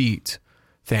defeat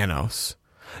Thanos.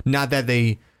 Not that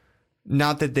they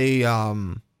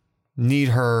need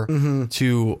her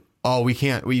to,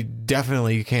 we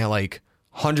definitely can't, like,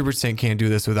 100% can't do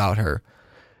this without her.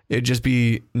 It'd just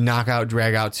be knockout,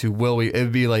 drag out to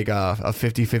it'd be like a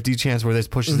 50-50 chance where this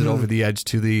pushes it over the edge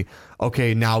to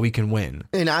now we can win.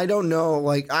 And I don't know,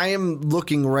 like, I am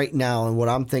looking right now, and what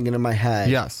I'm thinking in my head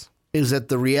is that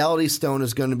the Reality Stone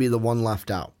is going to be the one left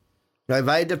out. Now, if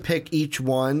I had to pick each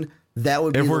one, that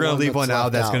would be if the we're going to leave one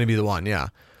out, that's going to be the one,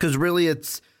 Because really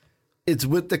it's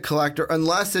with the Collector,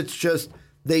 unless it's just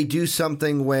they do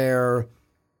something where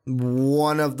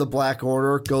one of the Black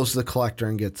Order goes to the Collector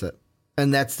and gets it.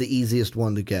 And that's the easiest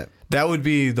one to get. That would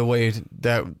be the way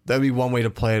that'd be one way to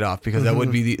play it off, because that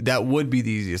would be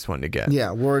the easiest one to get.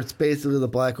 Yeah, where it's basically the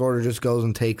Black Order just goes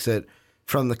and takes it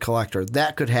from the Collector.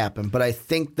 That could happen, but I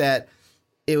think that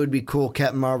it would be cool.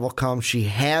 Captain Marvel comes, she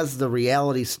has the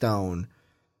Reality Stone,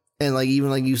 and even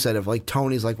like you said, if like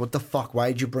Tony's like, "What the fuck?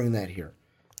 Why did you bring that here?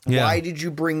 Yeah. Why did you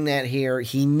bring that here?"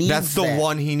 He needs That's the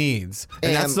one he needs,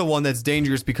 and that's the one that's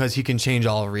dangerous because he can change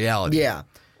all of reality. Yeah.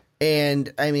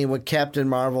 And, I mean, with Captain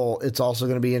Marvel, it's also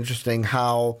going to be interesting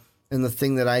how, and the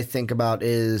thing that I think about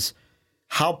is,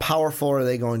 how powerful are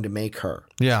they going to make her?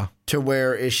 Yeah. To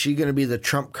where, is she going to be the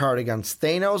trump card against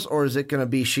Thanos, or is it going to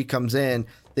be she comes in,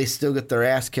 they still get their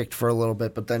ass kicked for a little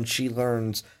bit, but then she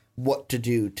learns what to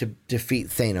do to defeat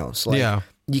Thanos? Like,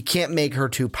 you can't make her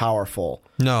too powerful.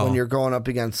 No. When you're going up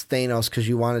against Thanos, because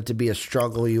you want it to be a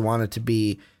struggle, you want it to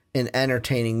be an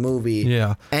entertaining movie.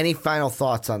 Yeah. Any final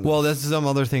thoughts on this? Well, that's some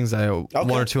other things one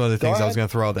or two other things I was going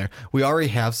to throw out there. We already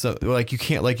have some, like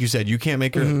you said, you can't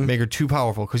make her too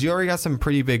powerful, because you already got some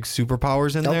pretty big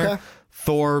superpowers in there.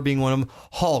 Thor being one of them.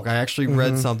 Hulk, I actually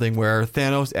read something where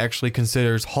Thanos actually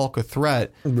considers Hulk a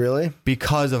threat. Really?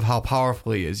 Because of how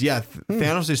powerful he is. Yeah,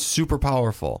 Thanos is super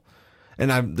powerful.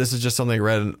 And this is just something I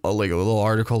read in a little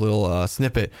article, little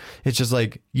snippet. It's just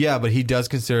like, yeah, but he does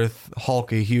consider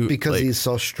Hulk a huge... Because he's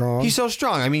so strong? He's so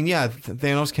strong. I mean, yeah,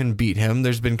 Thanos can beat him.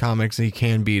 There's been comics that he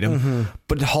can beat him.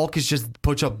 But Hulk is just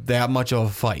puts up that much of a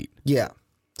fight. Yeah.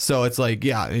 So it's like,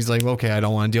 yeah, he's like, okay, I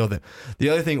don't want to deal with it. The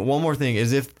other thing, one more thing,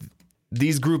 is if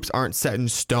these groups aren't set in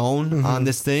stone on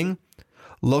this thing,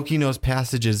 Loki knows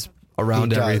passages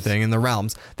around everything in the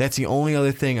realms. That's the only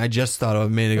other thing I just thought of a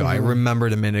minute ago. I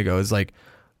remembered a minute ago. Is like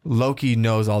Loki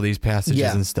knows all these passages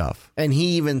and stuff. And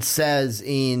he even says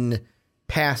in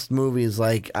past movies,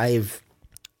 like,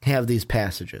 have these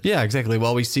passages. Yeah, exactly.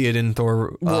 Well, we see it in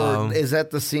Thor. Is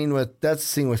that the scene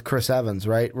with Chris Evans,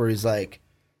 right? Where he's like,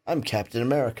 "I'm Captain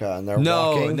America," and they're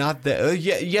walking. No, not that.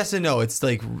 Yes and no. It's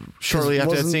like shortly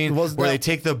after that scene where they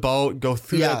take the boat, go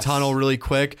through the tunnel really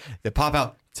quick, they pop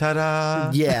out.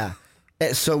 Ta-da! Yeah.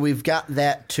 So we've got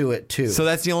that to it too. So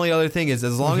that's the only other thing is,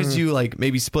 as long as you like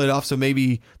maybe split it off, so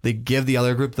maybe they give the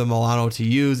other group the Milano to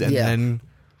use, and then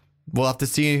we'll have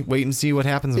to wait and see what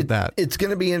happens with that. It's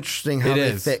going to be interesting how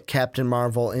they fit Captain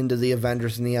Marvel into the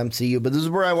Avengers and the MCU. But this is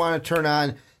where I want to turn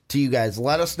on to you guys.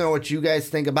 Let us know what you guys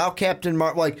think about Captain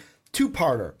Marvel. Like,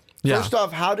 two-parter. First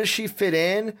off, how does she fit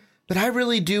in? But I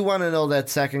really do want to know that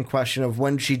second question of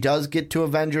when she does get to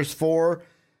Avengers 4.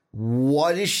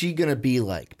 What is she going to be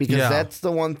like? Because that's the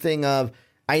one thing of,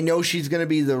 I know she's going to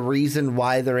be the reason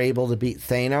why they're able to beat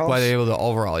Thanos. Why they're able to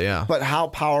overall, But how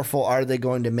powerful are they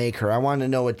going to make her? I want to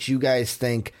know what you guys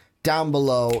think down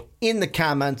below in the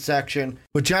comment section.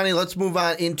 But Johnny, let's move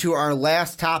on into our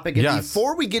last topic. And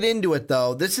before we get into it,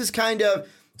 though, this is kind of...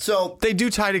 So they do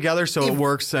tie together, so it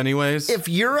works anyways. If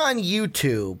you're on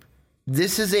YouTube,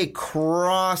 this is a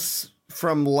cross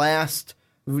from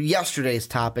yesterday's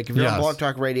topic. If you're on Blog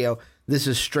Talk Radio, this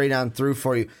is straight on through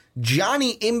for you.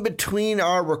 Johnny, in between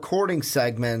our recording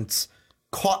segments,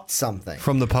 caught something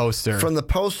from the poster. From the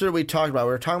poster we talked about.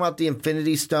 We were talking about the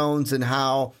Infinity Stones and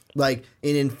how, like,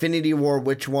 in Infinity War,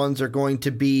 which ones are going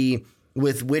to be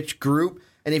with which group.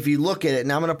 And if you look at it,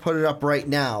 and I'm going to put it up right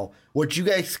now, what you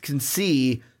guys can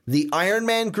see, the Iron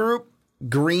Man group,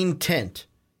 green tint.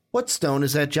 What stone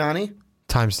is that, Johnny?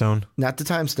 Time Stone. Not the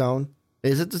Time Stone.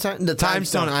 Is it the Time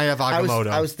Stone? I have Agamotto.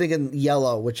 I was thinking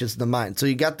yellow, which is the Mind. So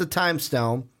you got the Time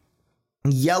Stone.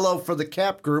 Yellow for the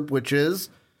Cap group, which is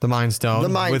the Mind Stone. The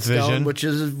Mind with Stone, Vision. which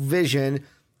is Vision.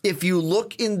 If you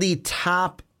look in the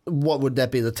top, what would that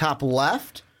be? The top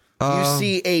left, you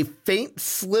see a faint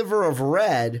sliver of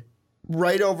red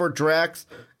right over Drax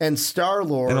and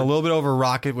Star-Lord. And a little bit over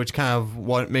Rocket, which kind of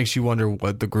what makes you wonder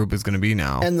what the group is going to be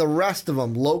now. And the rest of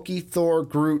them, Loki, Thor,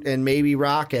 Groot, and maybe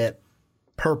Rocket,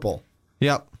 purple.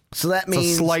 Yep. So that means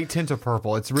it's a slight tint of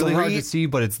purple. It's really hard to see,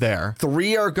 but it's there.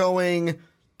 3 are going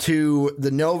to the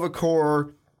Nova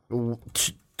Corps.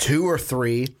 2 or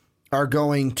 3 are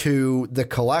going to the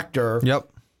Collector. Yep.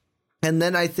 And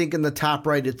then I think in the top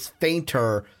right, it's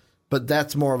fainter, but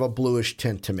that's more of a bluish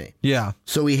tint to me. Yeah.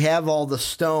 So we have all the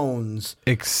stones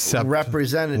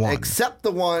represented, except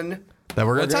the one that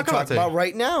we're going to talk about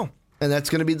right now. And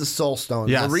that's going to be the Soul Stone.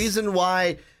 Yes. The reason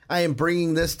why I am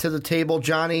bringing this to the table,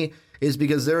 Johnny, is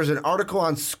because there's an article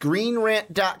on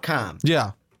ScreenRant.com.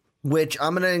 Yeah. Which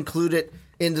I'm going to include it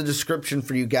in the description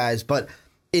for you guys. But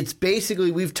it's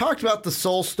basically, we've talked about the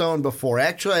Soul Stone before.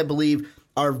 Actually, I believe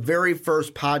our very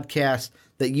first podcast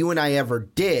that you and I ever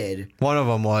did. One of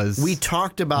them was. We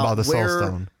talked about the Soul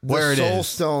Stone. Where the Soul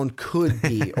Stone could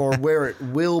be or where it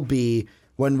will be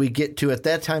when we get to. At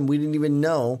that time, we didn't even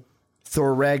know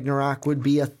Thor Ragnarok would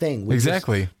be a thing.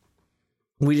 Exactly.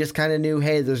 We just kind of knew,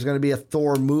 hey, there's going to be a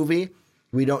Thor movie.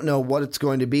 We don't know what it's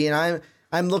going to be. And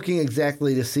I'm looking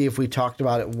exactly to see if we talked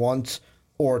about it once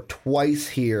or twice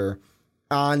here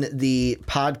on the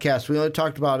podcast. We only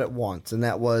talked about it once, and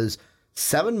that was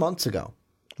 7 months ago.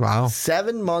 Wow.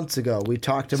 7 months ago, we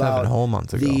talked about 7 whole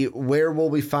months ago. where will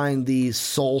we find the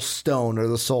Soul Stone or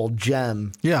the Soul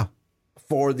Gem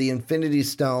for the Infinity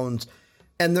Stones.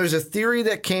 And there's a theory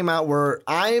that came out where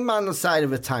I'm on the side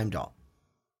of it's Heimdall.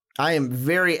 I am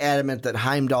very adamant that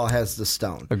Heimdall has the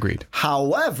stone. Agreed.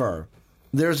 However,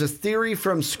 there's a theory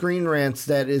from Screen Rants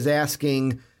that is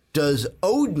asking, does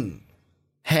Odin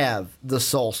have the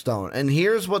Soul Stone? And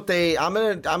here's what I'm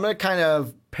gonna kind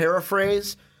of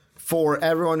paraphrase for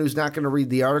everyone who's not going to read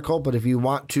the article, but if you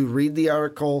want to read the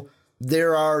article,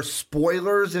 there are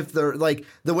spoilers. If they're like,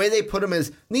 the way they put them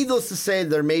is, needless to say,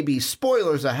 there may be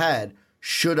spoilers ahead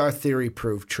should our theory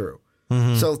prove true.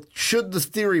 So should the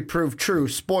theory prove true,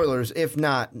 spoilers. If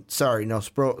not, sorry, no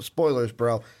spoilers,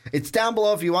 bro. It's down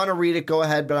below. If you want to read it, go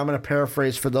ahead. But I'm going to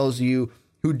paraphrase for those of you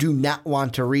who do not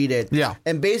want to read it. Yeah.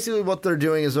 And basically what they're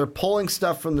doing is they're pulling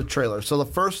stuff from the trailer. So the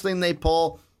first thing they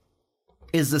pull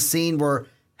is the scene where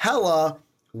Hela,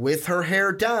 with her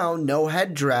hair down, no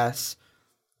headdress,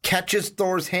 catches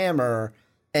Thor's hammer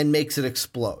and makes it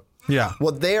explode. Yeah.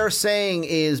 What they are saying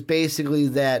is basically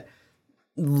that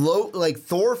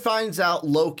Thor finds out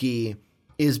Loki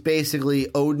is basically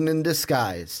Odin in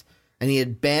disguise, and he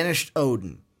had banished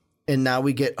Odin, and now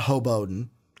we get Hob-Odin.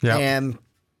 Yeah. And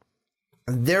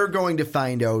they're going to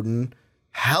find Odin.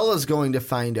 Hela's going to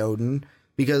find Odin,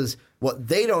 because what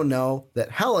they don't know that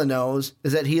Hela knows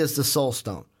is that he has the Soul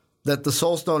Stone. That the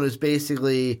Soul Stone is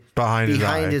basically behind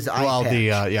his eye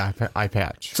patch. Eye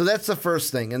patch. So that's the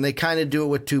first thing, and they kind of do it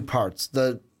with two parts.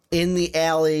 In the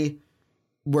alley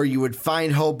where you would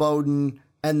find Hob-Odin,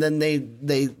 and then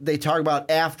they talk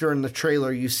about after in the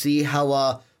trailer, you see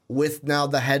Hela with now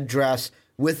the headdress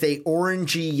with a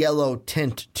orangey yellow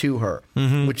tint to her,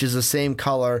 which is the same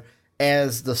color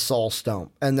as the Soul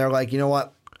Stone. And they're like, you know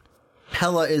what?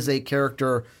 Hela is a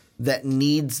character that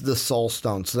needs the Soul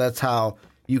Stone, so that's how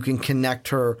you can connect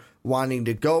her wanting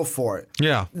to go for it.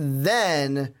 Yeah.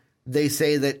 Then they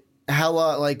say that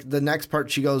Hela, like the next part,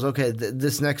 she goes, okay,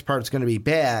 this next part's going to be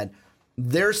bad.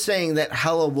 They're saying that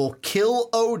Hela will kill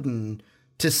Odin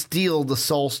to steal the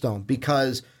Soul Stone,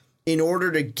 because in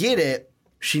order to get it,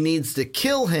 she needs to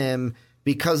kill him,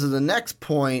 because of the next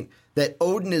point that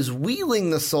Odin is wielding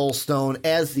the Soul Stone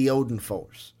as the Odin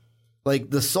Force. Like,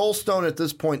 the Soul Stone at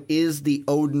this point is the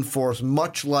Odin Force,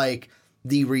 much like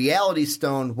the Reality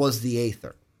Stone was the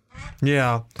Aether.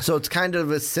 Yeah. So it's kind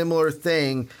of a similar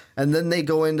thing. And then they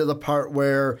go into the part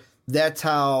where that's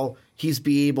how he's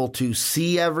be able to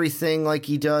see everything like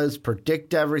he does,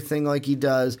 predict everything like he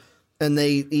does. And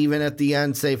they even at the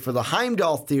end say for the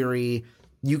Heimdall theory,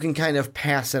 you can kind of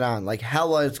pass it on. Like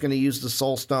Hela is going to use the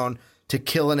Soul Stone to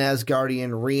kill an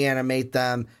Asgardian, reanimate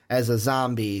them as a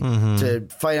zombie to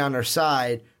fight on her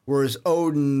side, whereas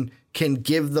Odin can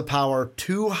give the power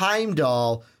to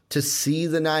Heimdall to see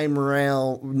the nine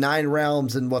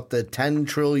realms and what the 10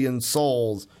 trillion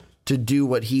souls to do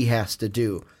what he has to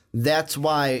do. That's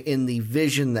why in the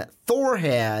vision that Thor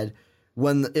had,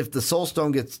 if the Soul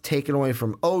Stone gets taken away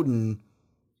from Odin,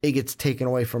 it gets taken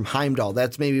away from Heimdall.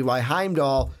 That's maybe why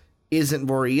Heimdall isn't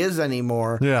where he is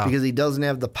anymore, because he doesn't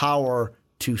have the power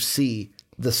to see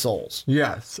the souls.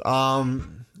 Yes.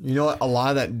 You know what? A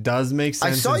lot of that does make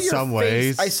sense in some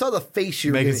ways. I saw the face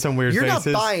you're making some weird faces.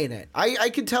 You're not buying it. I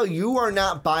can tell you are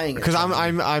not buying it.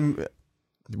 Because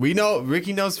we know,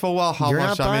 Ricky knows full well how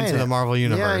much I'm into the Marvel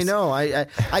Universe. Yeah, I know.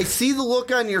 I see the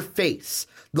look on your face.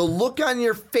 The look on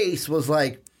your face was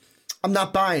like, I'm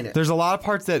not buying it. There's a lot of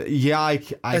parts that, I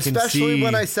can see. Especially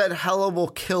when I said Hela will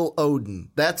kill Odin.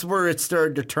 That's where it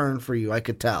started to turn for you. I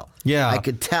could tell. Yeah. I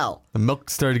could tell. The milk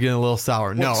started getting a little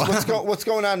sour. What's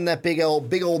going on in that big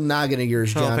old noggin of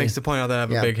yours, Johnny? Thanks to point out that I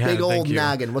have a big head. Big old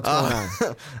noggin. What's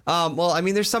going on? Well, I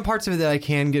mean, there's some parts of it that I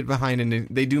can get behind, and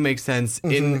they do make sense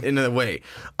in a way.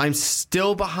 I'm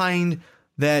still behind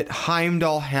that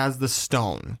Heimdall has the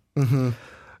stone.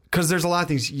 Because there's a lot of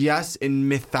things. Yes, in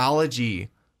mythology,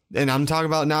 and I'm talking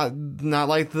about not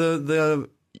like the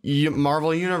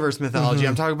Marvel Universe mythology.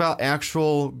 I'm talking about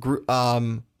actual.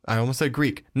 I almost said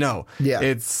Greek. No,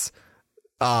 it's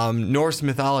Norse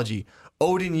mythology.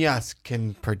 Odin, yes,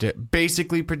 can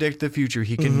basically predict the future.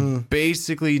 He can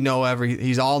basically know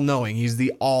he's all knowing. He's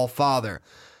the All Father.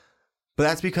 But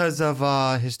that's because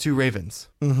of his two ravens.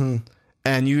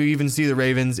 And you even see the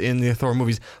ravens in the Thor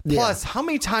movies. Plus, how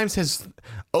many times has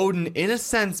Odin, in a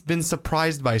sense, been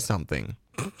surprised by something?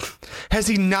 Has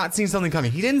he not seen something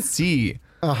coming? He didn't see.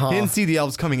 He didn't see the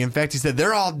elves coming. In fact, he said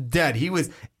they're all dead. He was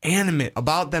animate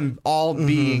about them all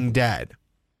being dead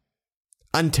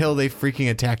until they freaking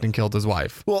attacked and killed his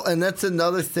wife. Well, and that's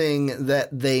another thing that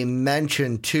they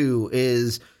mentioned too,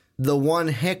 is the one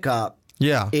hiccup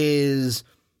is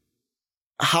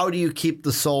how do you keep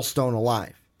the soul stone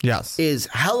alive? Yes. Is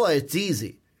Hela, it's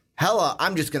easy. Hela,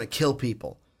 I'm just going to kill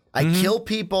people. I kill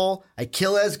people, I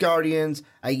kill Asgardians,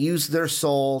 I use their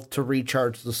soul to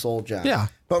recharge the soul gem. Yeah.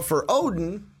 But for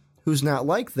Odin, who's not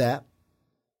like that,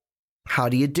 how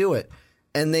do you do it?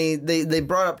 And they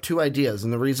brought up two ideas,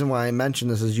 and the reason why I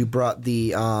mentioned this is you brought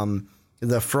the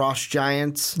frost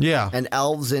giants and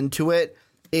elves into it,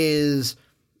 is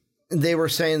they were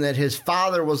saying that his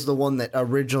father was the one that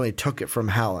originally took it from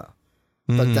Hela,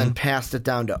 but then passed it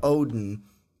down to Odin,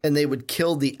 and they would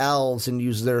kill the elves and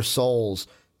use their souls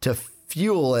to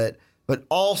fuel it, but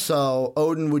also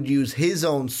Odin would use his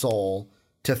own soul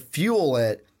to fuel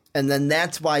it, and then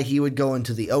that's why he would go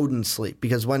into the Odin sleep,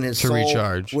 because when his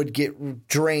soul would get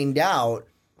drained out,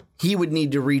 he would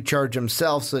need to recharge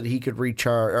himself so that he could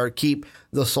recharge or keep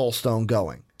the soul stone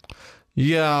going.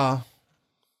 Yeah.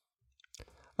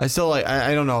 I still like,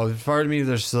 I don't know. Part of me,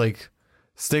 there's like,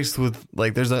 sticks with,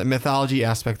 like, there's a mythology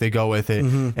aspect they go with it,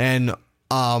 and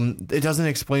it doesn't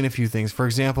explain a few things. For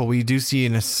example, we do see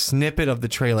in a snippet of the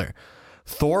trailer,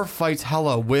 Thor fights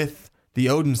Hela with the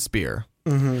Odin spear,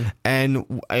 and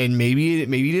maybe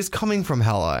it is coming from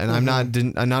Hela. And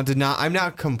I'm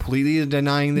not completely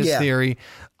denying this theory.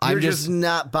 I'm just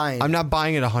not buying. I'm not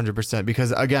buying it 100%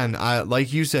 because again,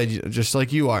 like you said, just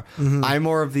like you are, I'm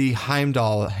more of the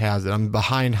Heimdall has it. I'm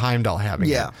behind Heimdall having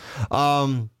it.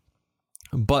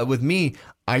 But with me,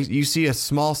 you see a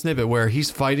small snippet where he's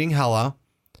fighting Hela.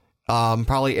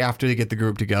 Probably after they get the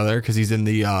group together because he's in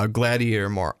the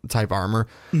gladiator type armor,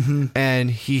 and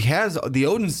he has the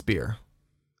Odin spear.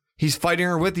 He's fighting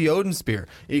her with the Odin spear.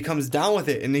 He comes down with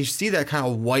it, and you see that kind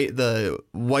of the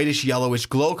whitish yellowish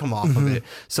glow come off of it.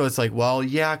 So it's like, well,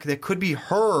 yeah, that could be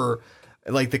her,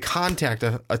 like the contact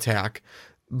attack,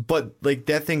 but like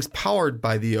that thing's powered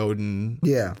by the Odin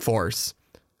force.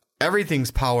 Everything's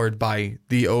powered by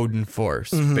the Odin force,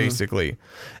 basically.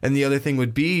 And the other thing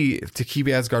would be to keep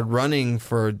Asgard running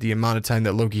for the amount of time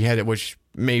that Loki had it, which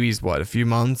maybe is a few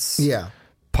months? Yeah.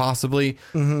 Possibly.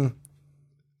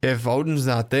 If Odin's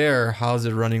not there, how's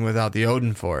it running without the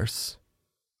Odin force?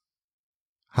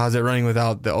 How's it running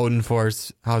without the Odin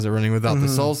force? How's it running without the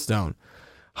Soul Stone?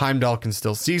 Heimdall can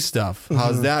still see stuff.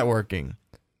 How's that working?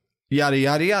 Yada,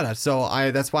 yada, yada. So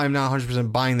that's why I'm not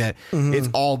 100% buying that. It's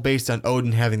all based on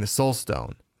Odin having the Soul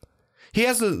Stone. He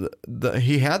has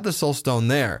he had the Soul Stone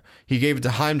there. He gave it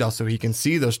to Heimdall so he can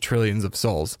see those trillions of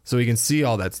souls. So he can see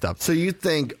all that stuff. So you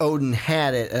think Odin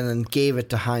had it and then gave it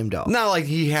to Heimdall? Not like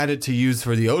he had it to use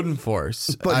for the Odin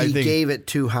Force. But he gave it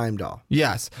to Heimdall.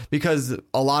 Yes, because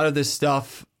a lot of this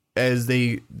stuff, as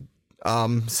they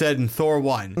said in Thor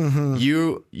 1,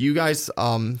 you guys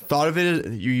thought of it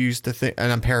as, you used to think,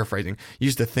 and I'm paraphrasing, you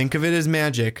used to think of it as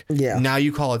magic. Yeah. Now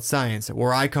you call it science.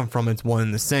 Where I come from, it's one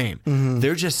and the same.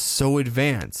 They're just so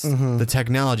advanced, the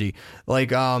technology.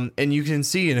 Like, and you can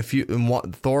see in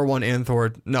Thor 1 and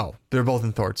Thor, no, they're both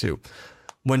in Thor 2.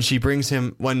 When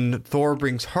Thor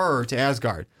brings her to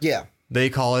Asgard. Yeah. They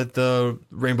call it the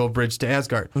Rainbow Bridge to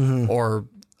Asgard. Or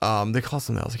they call it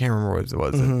something else. I can't remember what it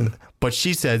was. But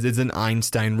she says it's an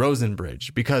Einstein-Rosen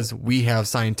bridge because we have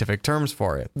scientific terms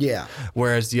for it. Yeah.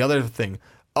 Whereas the other thing,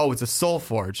 it's a soul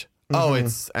forge.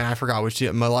 And I forgot which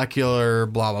molecular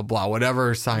blah, blah, blah,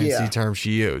 whatever sciencey term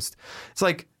she used. It's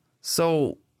like,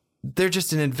 so they're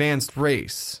just an advanced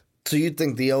race. So you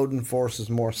think the Odin Force is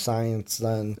more science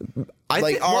than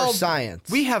science?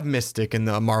 We have Mystic in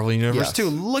the Marvel Universe too.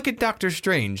 Look at Doctor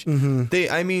Strange. They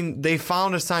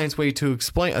found a sciencey way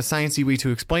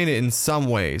to explain it in some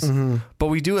ways, but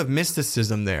we do have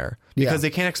mysticism there because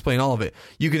they can't explain all of it.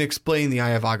 You can explain the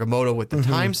Eye of Agamotto with the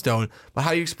Time Stone, but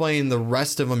how do you explain the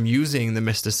rest of them using the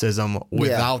mysticism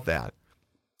without that?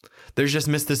 There's just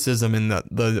mysticism in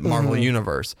the Marvel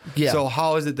Universe. So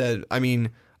how is it that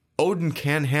Odin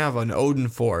can have an Odin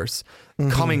force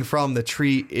coming from the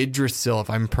tree Yggdrasil, if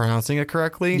I'm pronouncing it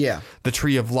correctly. Yeah. The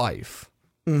tree of life.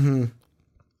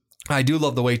 I do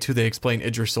love the way, too, they explain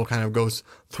Yggdrasil kind of goes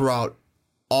throughout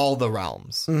all the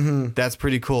realms. That's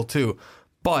pretty cool, too.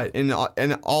 But in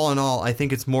all, I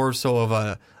think it's more so of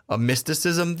a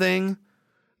mysticism thing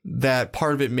that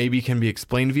part of it maybe can be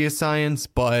explained via science,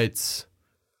 but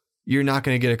you're not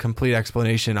going to get a complete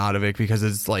explanation out of it because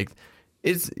it's like...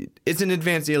 It's an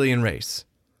advanced alien race,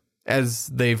 as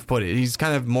they've put it. He's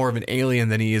kind of more of an alien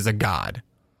than he is a god,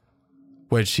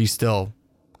 which he still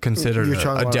considered You're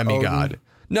talking a about demigod. Odin?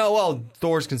 No, well,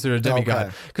 Thor's considered a demigod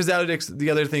Okay. because that would the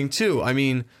other thing too. I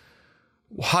mean,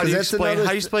 how do you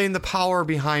explain the power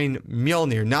behind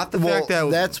Mjolnir? Not the fact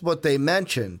that that's what they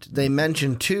mentioned. They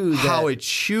mentioned too that how it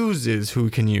chooses who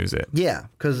can use it. yeah,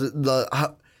 because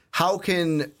how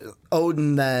can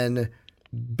Odin then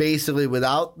basically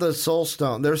without the Soul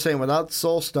Stone? They're saying without the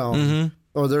Soul Stone,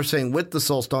 or they're saying with the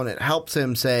Soul Stone, it helps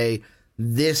him say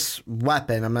this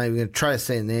weapon. I'm not even going to try to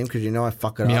say the name because I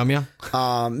fuck it Meow up. meow.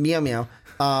 Meow meow.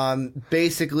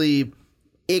 Basically,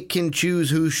 it can choose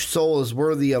whose soul is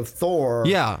worthy of Thor.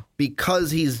 Yeah.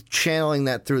 Because he's channeling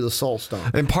that through the Soul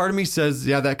Stone. And part of me says,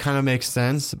 yeah, that kind of makes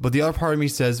sense. But the other part of me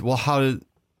says, well,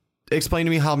 explain to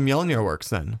me how Mjolnir works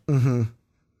then. Mm-hmm.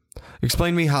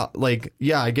 Explain to me how, like,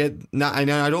 yeah, I get, I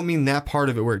don't mean that part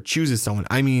of it where it chooses someone.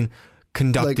 I mean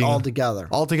conducting. Like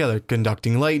altogether.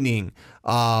 Conducting lightning.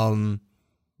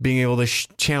 Being able to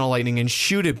channel lightning and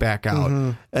shoot it back out.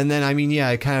 Mm-hmm. And then, I mean, yeah,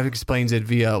 it kind of explains it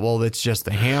via, well, it's just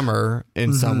the hammer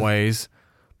in some ways.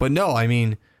 But no, I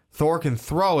mean, Thor can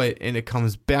throw it and it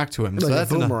comes back to him. Like so that's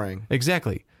a boomerang.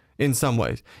 Exactly. In some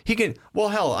ways. He can, well,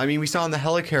 hell, I mean, we saw in the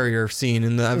helicarrier scene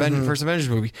in the first Avengers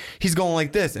movie, he's going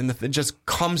like this and it just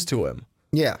comes to him.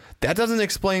 Yeah. That doesn't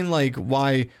explain, like,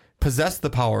 why possess the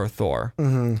power of Thor.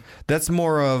 Mm-hmm. That's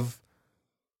more of,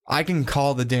 I can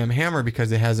call the damn hammer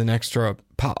because it has an extra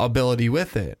ability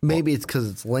with it. Maybe it's because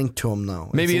it's linked to him, though.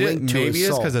 Maybe it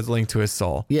is because it's linked to his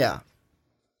soul. Yeah.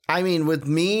 I mean, with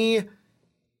me,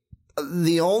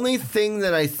 the only thing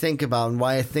that I think about and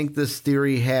why I think this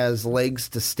theory has legs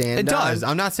to stand on. It does.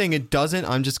 I'm not saying it doesn't.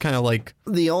 I'm just kind of like.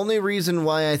 The only reason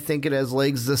why I think it has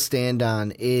legs to stand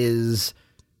on is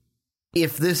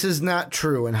if this is not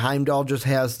true and Heimdall just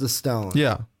has the stone.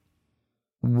 Yeah.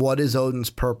 What is Odin's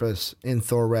purpose in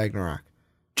Thor Ragnarok?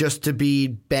 Just to be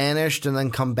banished and then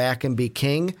come back and be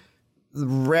king?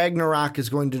 Ragnarok is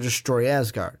going to destroy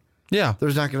Asgard. Yeah.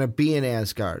 There's not going to be an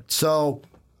Asgard. So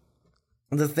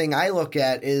the thing I look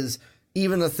at is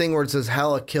even the thing where it says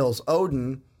Hela kills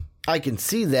Odin, I can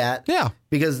see that. Yeah.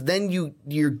 Because then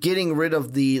you're getting rid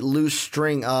of the loose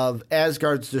string of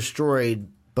Asgard's destroyed,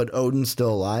 but Odin's still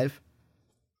alive.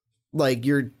 Like,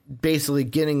 you're basically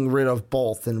getting rid of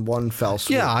both in one fell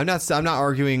swoop. Yeah, I'm not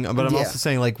arguing, but I'm also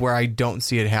saying, like, where I don't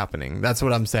see it happening. That's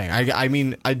what I'm saying. I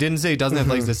mean, I didn't say it doesn't have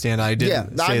legs to stand on. I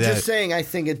didn't say I'm that. just saying I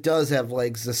think it does have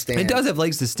legs to stand. It does have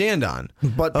legs to stand on.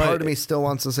 But part of me still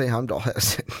wants to say Heimdall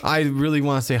has it. I really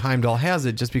want to say Heimdall has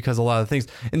it just because a lot of things.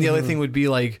 And the other thing would be,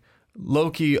 like,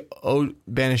 Loki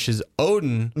banishes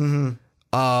Odin.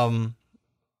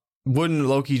 Wouldn't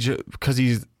Loki, because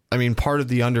he's, I mean, part of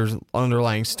the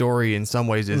underlying story in some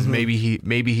ways is maybe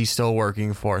he's still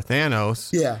working for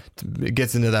Thanos. Yeah,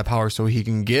 gets into that power so he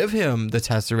can give him the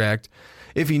Tesseract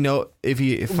if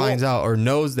he finds out or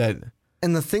knows that.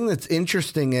 And the thing that's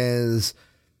interesting is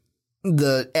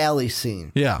the alley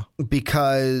scene. Yeah,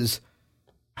 because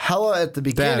Hela at the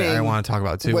beginning, that I want to talk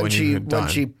about too. When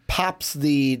she pops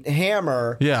the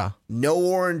hammer. Yeah, no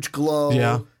orange glow.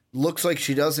 Yeah, looks like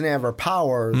she doesn't have her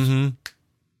powers.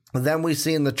 Then we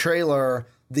see in the trailer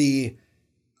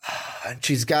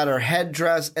she's got her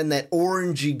headdress and that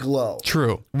orangey glow.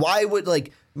 True. Why would,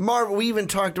 like, Marvel, we even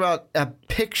talked about a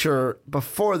picture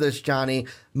before this, Johnny.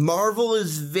 Marvel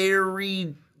is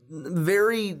very,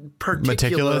 very particular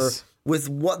meticulous with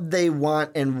what they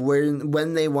want and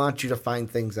when they want you to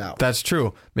find things out. That's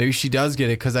true. Maybe she does get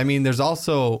it because, I mean, there's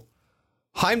also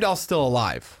Heimdall's still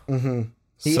alive.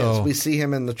 He is. We see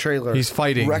him in the trailer. He's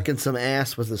fighting. Wrecking some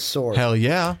ass with his sword. Hell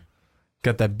yeah.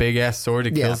 Got that big ass sword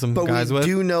to kill some guys with. But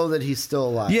we do know that he's still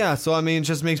alive. Yeah, so I mean, it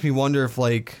just makes me wonder if,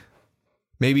 like,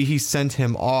 maybe he sent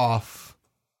him off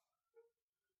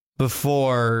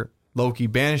before Loki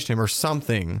banished him or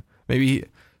something. Maybe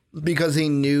because he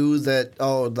knew that,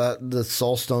 the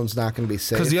Soul Stone's not going to be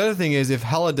safe. Because the other thing is, if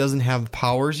Hela doesn't have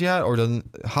powers yet, or doesn't,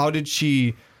 how did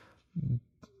she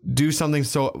do something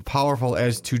so powerful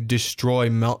as to destroy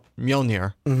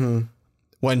Mjolnir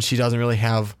when she doesn't really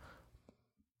have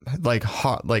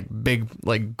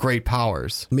great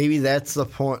powers? Maybe that's the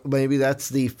point. Maybe that's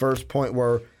the first point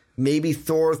where maybe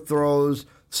Thor throws.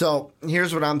 So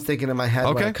here's what I'm thinking in my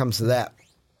head when it comes to that.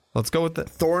 Let's go with it.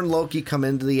 Thor and Loki come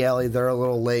into the alley. They're a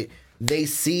little late. They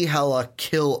see Hela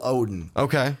kill Odin.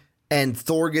 Okay. And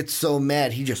Thor gets so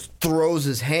mad, he just throws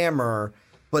his hammer.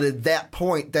 But at that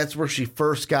point, that's where she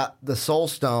first got the Soul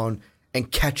Stone and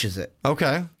catches it.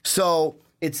 Okay. So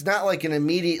it's not like an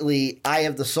immediately, I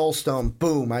have the Soul Stone,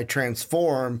 boom, I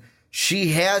transform. She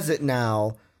has it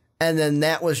now, and then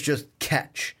that was just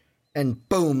catch. And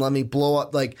boom, let me blow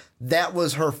up. Like, that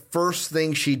was her first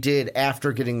thing she did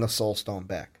after getting the Soul Stone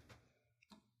back.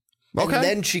 Okay. And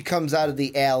then she comes out of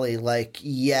the alley like,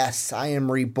 yes, I am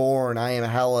reborn. I am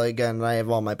Hela again, and I have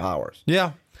all my powers.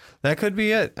 Yeah, that could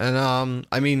be it. And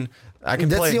I mean, I can.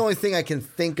 That's the only thing I can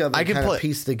think of. I can kind of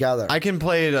piece together. I can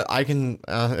play it. I can,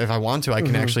 if I want to, I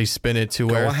can actually spin it to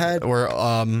where. Go ahead. Where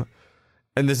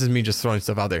and this is me just throwing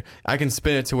stuff out there. I can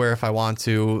spin it to where if I want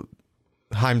to,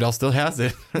 Heimdall still has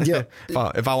it. Yeah.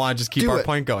 if I want to just keep our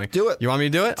point going. Do it. You want me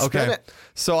to do it? Spin Okay. it.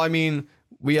 So I mean,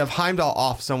 we have Heimdall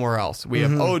off somewhere else. We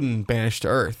have Odin banished to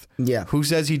Earth. Yeah. Who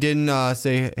says he didn't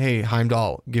say, "Hey,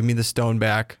 Heimdall, give me the stone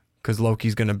back," because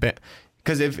Loki's gonna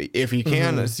because if he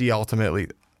can see ultimately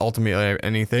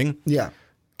anything, yeah.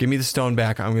 give me the stone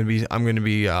back. I'm gonna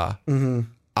be out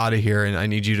of here, and I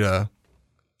need you to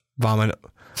vomit.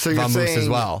 So you're Vamoose saying as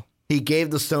well. He gave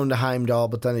the stone to Heimdall,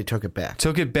 but then he took it back.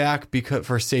 Took it back because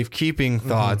for safekeeping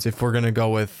thoughts. If we're gonna go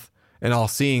with an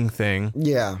all-seeing thing,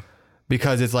 Yeah.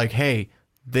 because it's like, hey,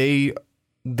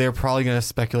 they're probably gonna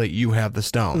speculate you have the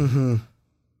stone,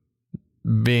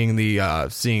 being the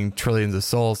seeing trillions of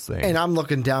souls thing. And I'm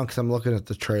looking down because I'm looking at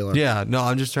the trailer. Yeah, no,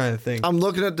 I'm just trying to think. I'm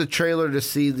looking at the trailer to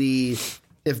see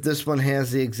if this one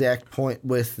has the exact point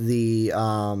with the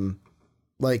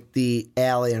like the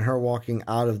alley and her walking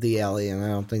out of the alley, and I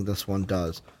don't think this one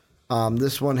does.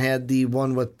 This one had the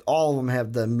one with all of them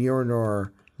have the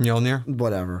Mjolnir,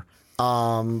 whatever,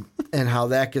 and how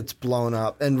that gets blown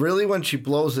up. And really, when she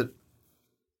blows it,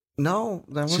 no,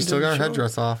 that one she still got her show.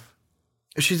 headdress off.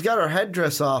 She's got her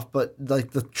headdress off, but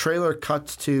like the trailer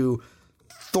cuts to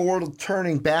Thor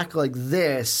turning back like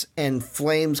this and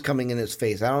flames coming in his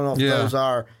face. I don't know if those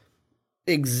are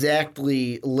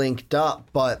exactly linked up,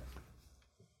 but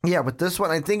yeah, with this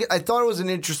one, I thought it was an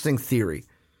interesting theory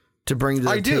to bring to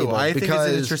the table. I think it's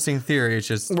an interesting theory. It's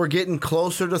just we're getting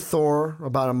closer to Thor,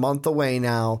 about a month away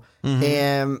now,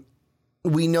 and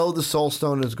we know the Soul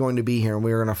Stone is going to be here, and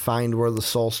we're going to find where the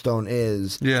Soul Stone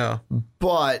is. Yeah,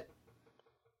 but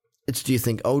do you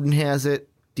think Odin has it?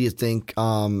 Do you think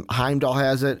Heimdall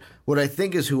has it? What I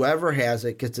think is whoever has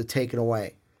it gets it taken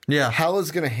away. Yeah,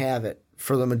 Hela's going to have it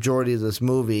for the majority of this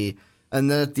movie. And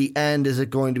then at the end, is it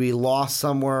going to be lost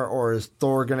somewhere, or is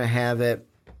Thor going to have it?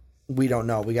 We don't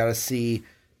know. We got to see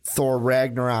Thor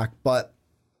Ragnarok. But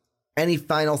any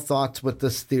final thoughts with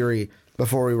this theory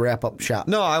before we wrap up shop?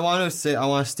 No, I want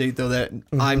to state though that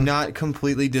I'm not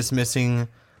completely dismissing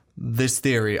this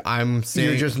theory. I'm saying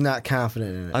You're just not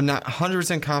confident in it. I'm not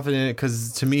 100% confident in it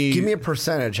because to me, give me a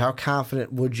percentage. How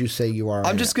confident would you say you are?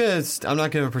 I'm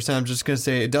not giving a percent. I'm just gonna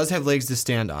say it does have legs to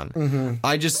stand on.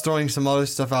 I just throwing some other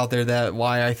stuff out there that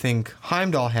why I think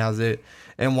Heimdall has it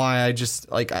and why I just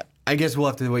like I guess we'll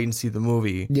have to wait and see the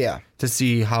movie. Yeah. To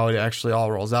see how it actually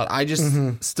all rolls out. I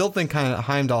just still think kind of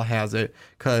Heimdall has it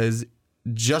because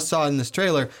just saw in this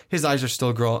trailer his eyes are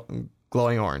still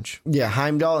glowing orange. Yeah,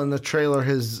 Heimdall in the trailer,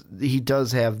 he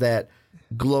does have that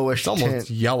glowish It's almost tint.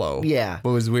 yellow. Yeah. It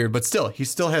was weird. But still, he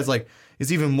still has like,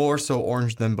 it's even more so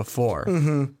orange than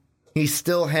before. He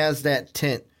still has that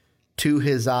tint to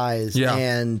his eyes. Yeah.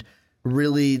 And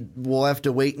really, we'll have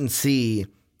to wait and see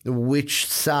which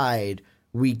side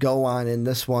we go on in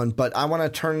this one. But I want to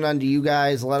turn it on to you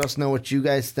guys. Let us know what you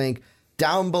guys think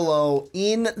down below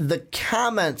in the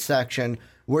comment section.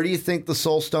 Where do you think the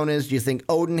Soul Stone is? Do you think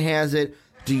Odin has it?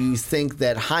 Do you think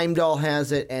that Heimdall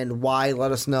has it? And why?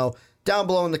 Let us know down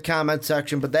below in the comment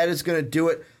section. But that is going to do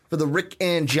it for the Rick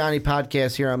and Johnny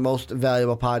podcast here on Most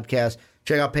Valuable Podcast.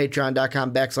 Check out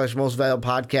patreon.com/Most Valuable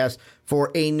Podcast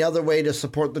for another way to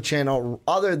support the channel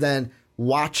other than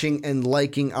watching and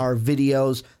liking our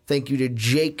videos. Thank you to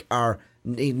Jake, our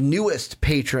newest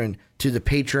patron to the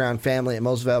Patreon family at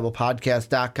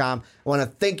mostvaluablepodcast.com. I want to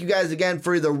thank you guys again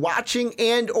for either watching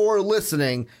and or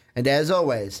listening. And as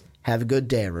always, have a good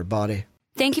day, everybody.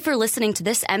 Thank you for listening to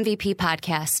this MVP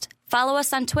podcast. Follow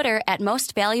us on Twitter at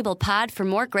Most Valuable Pod for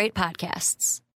more great podcasts.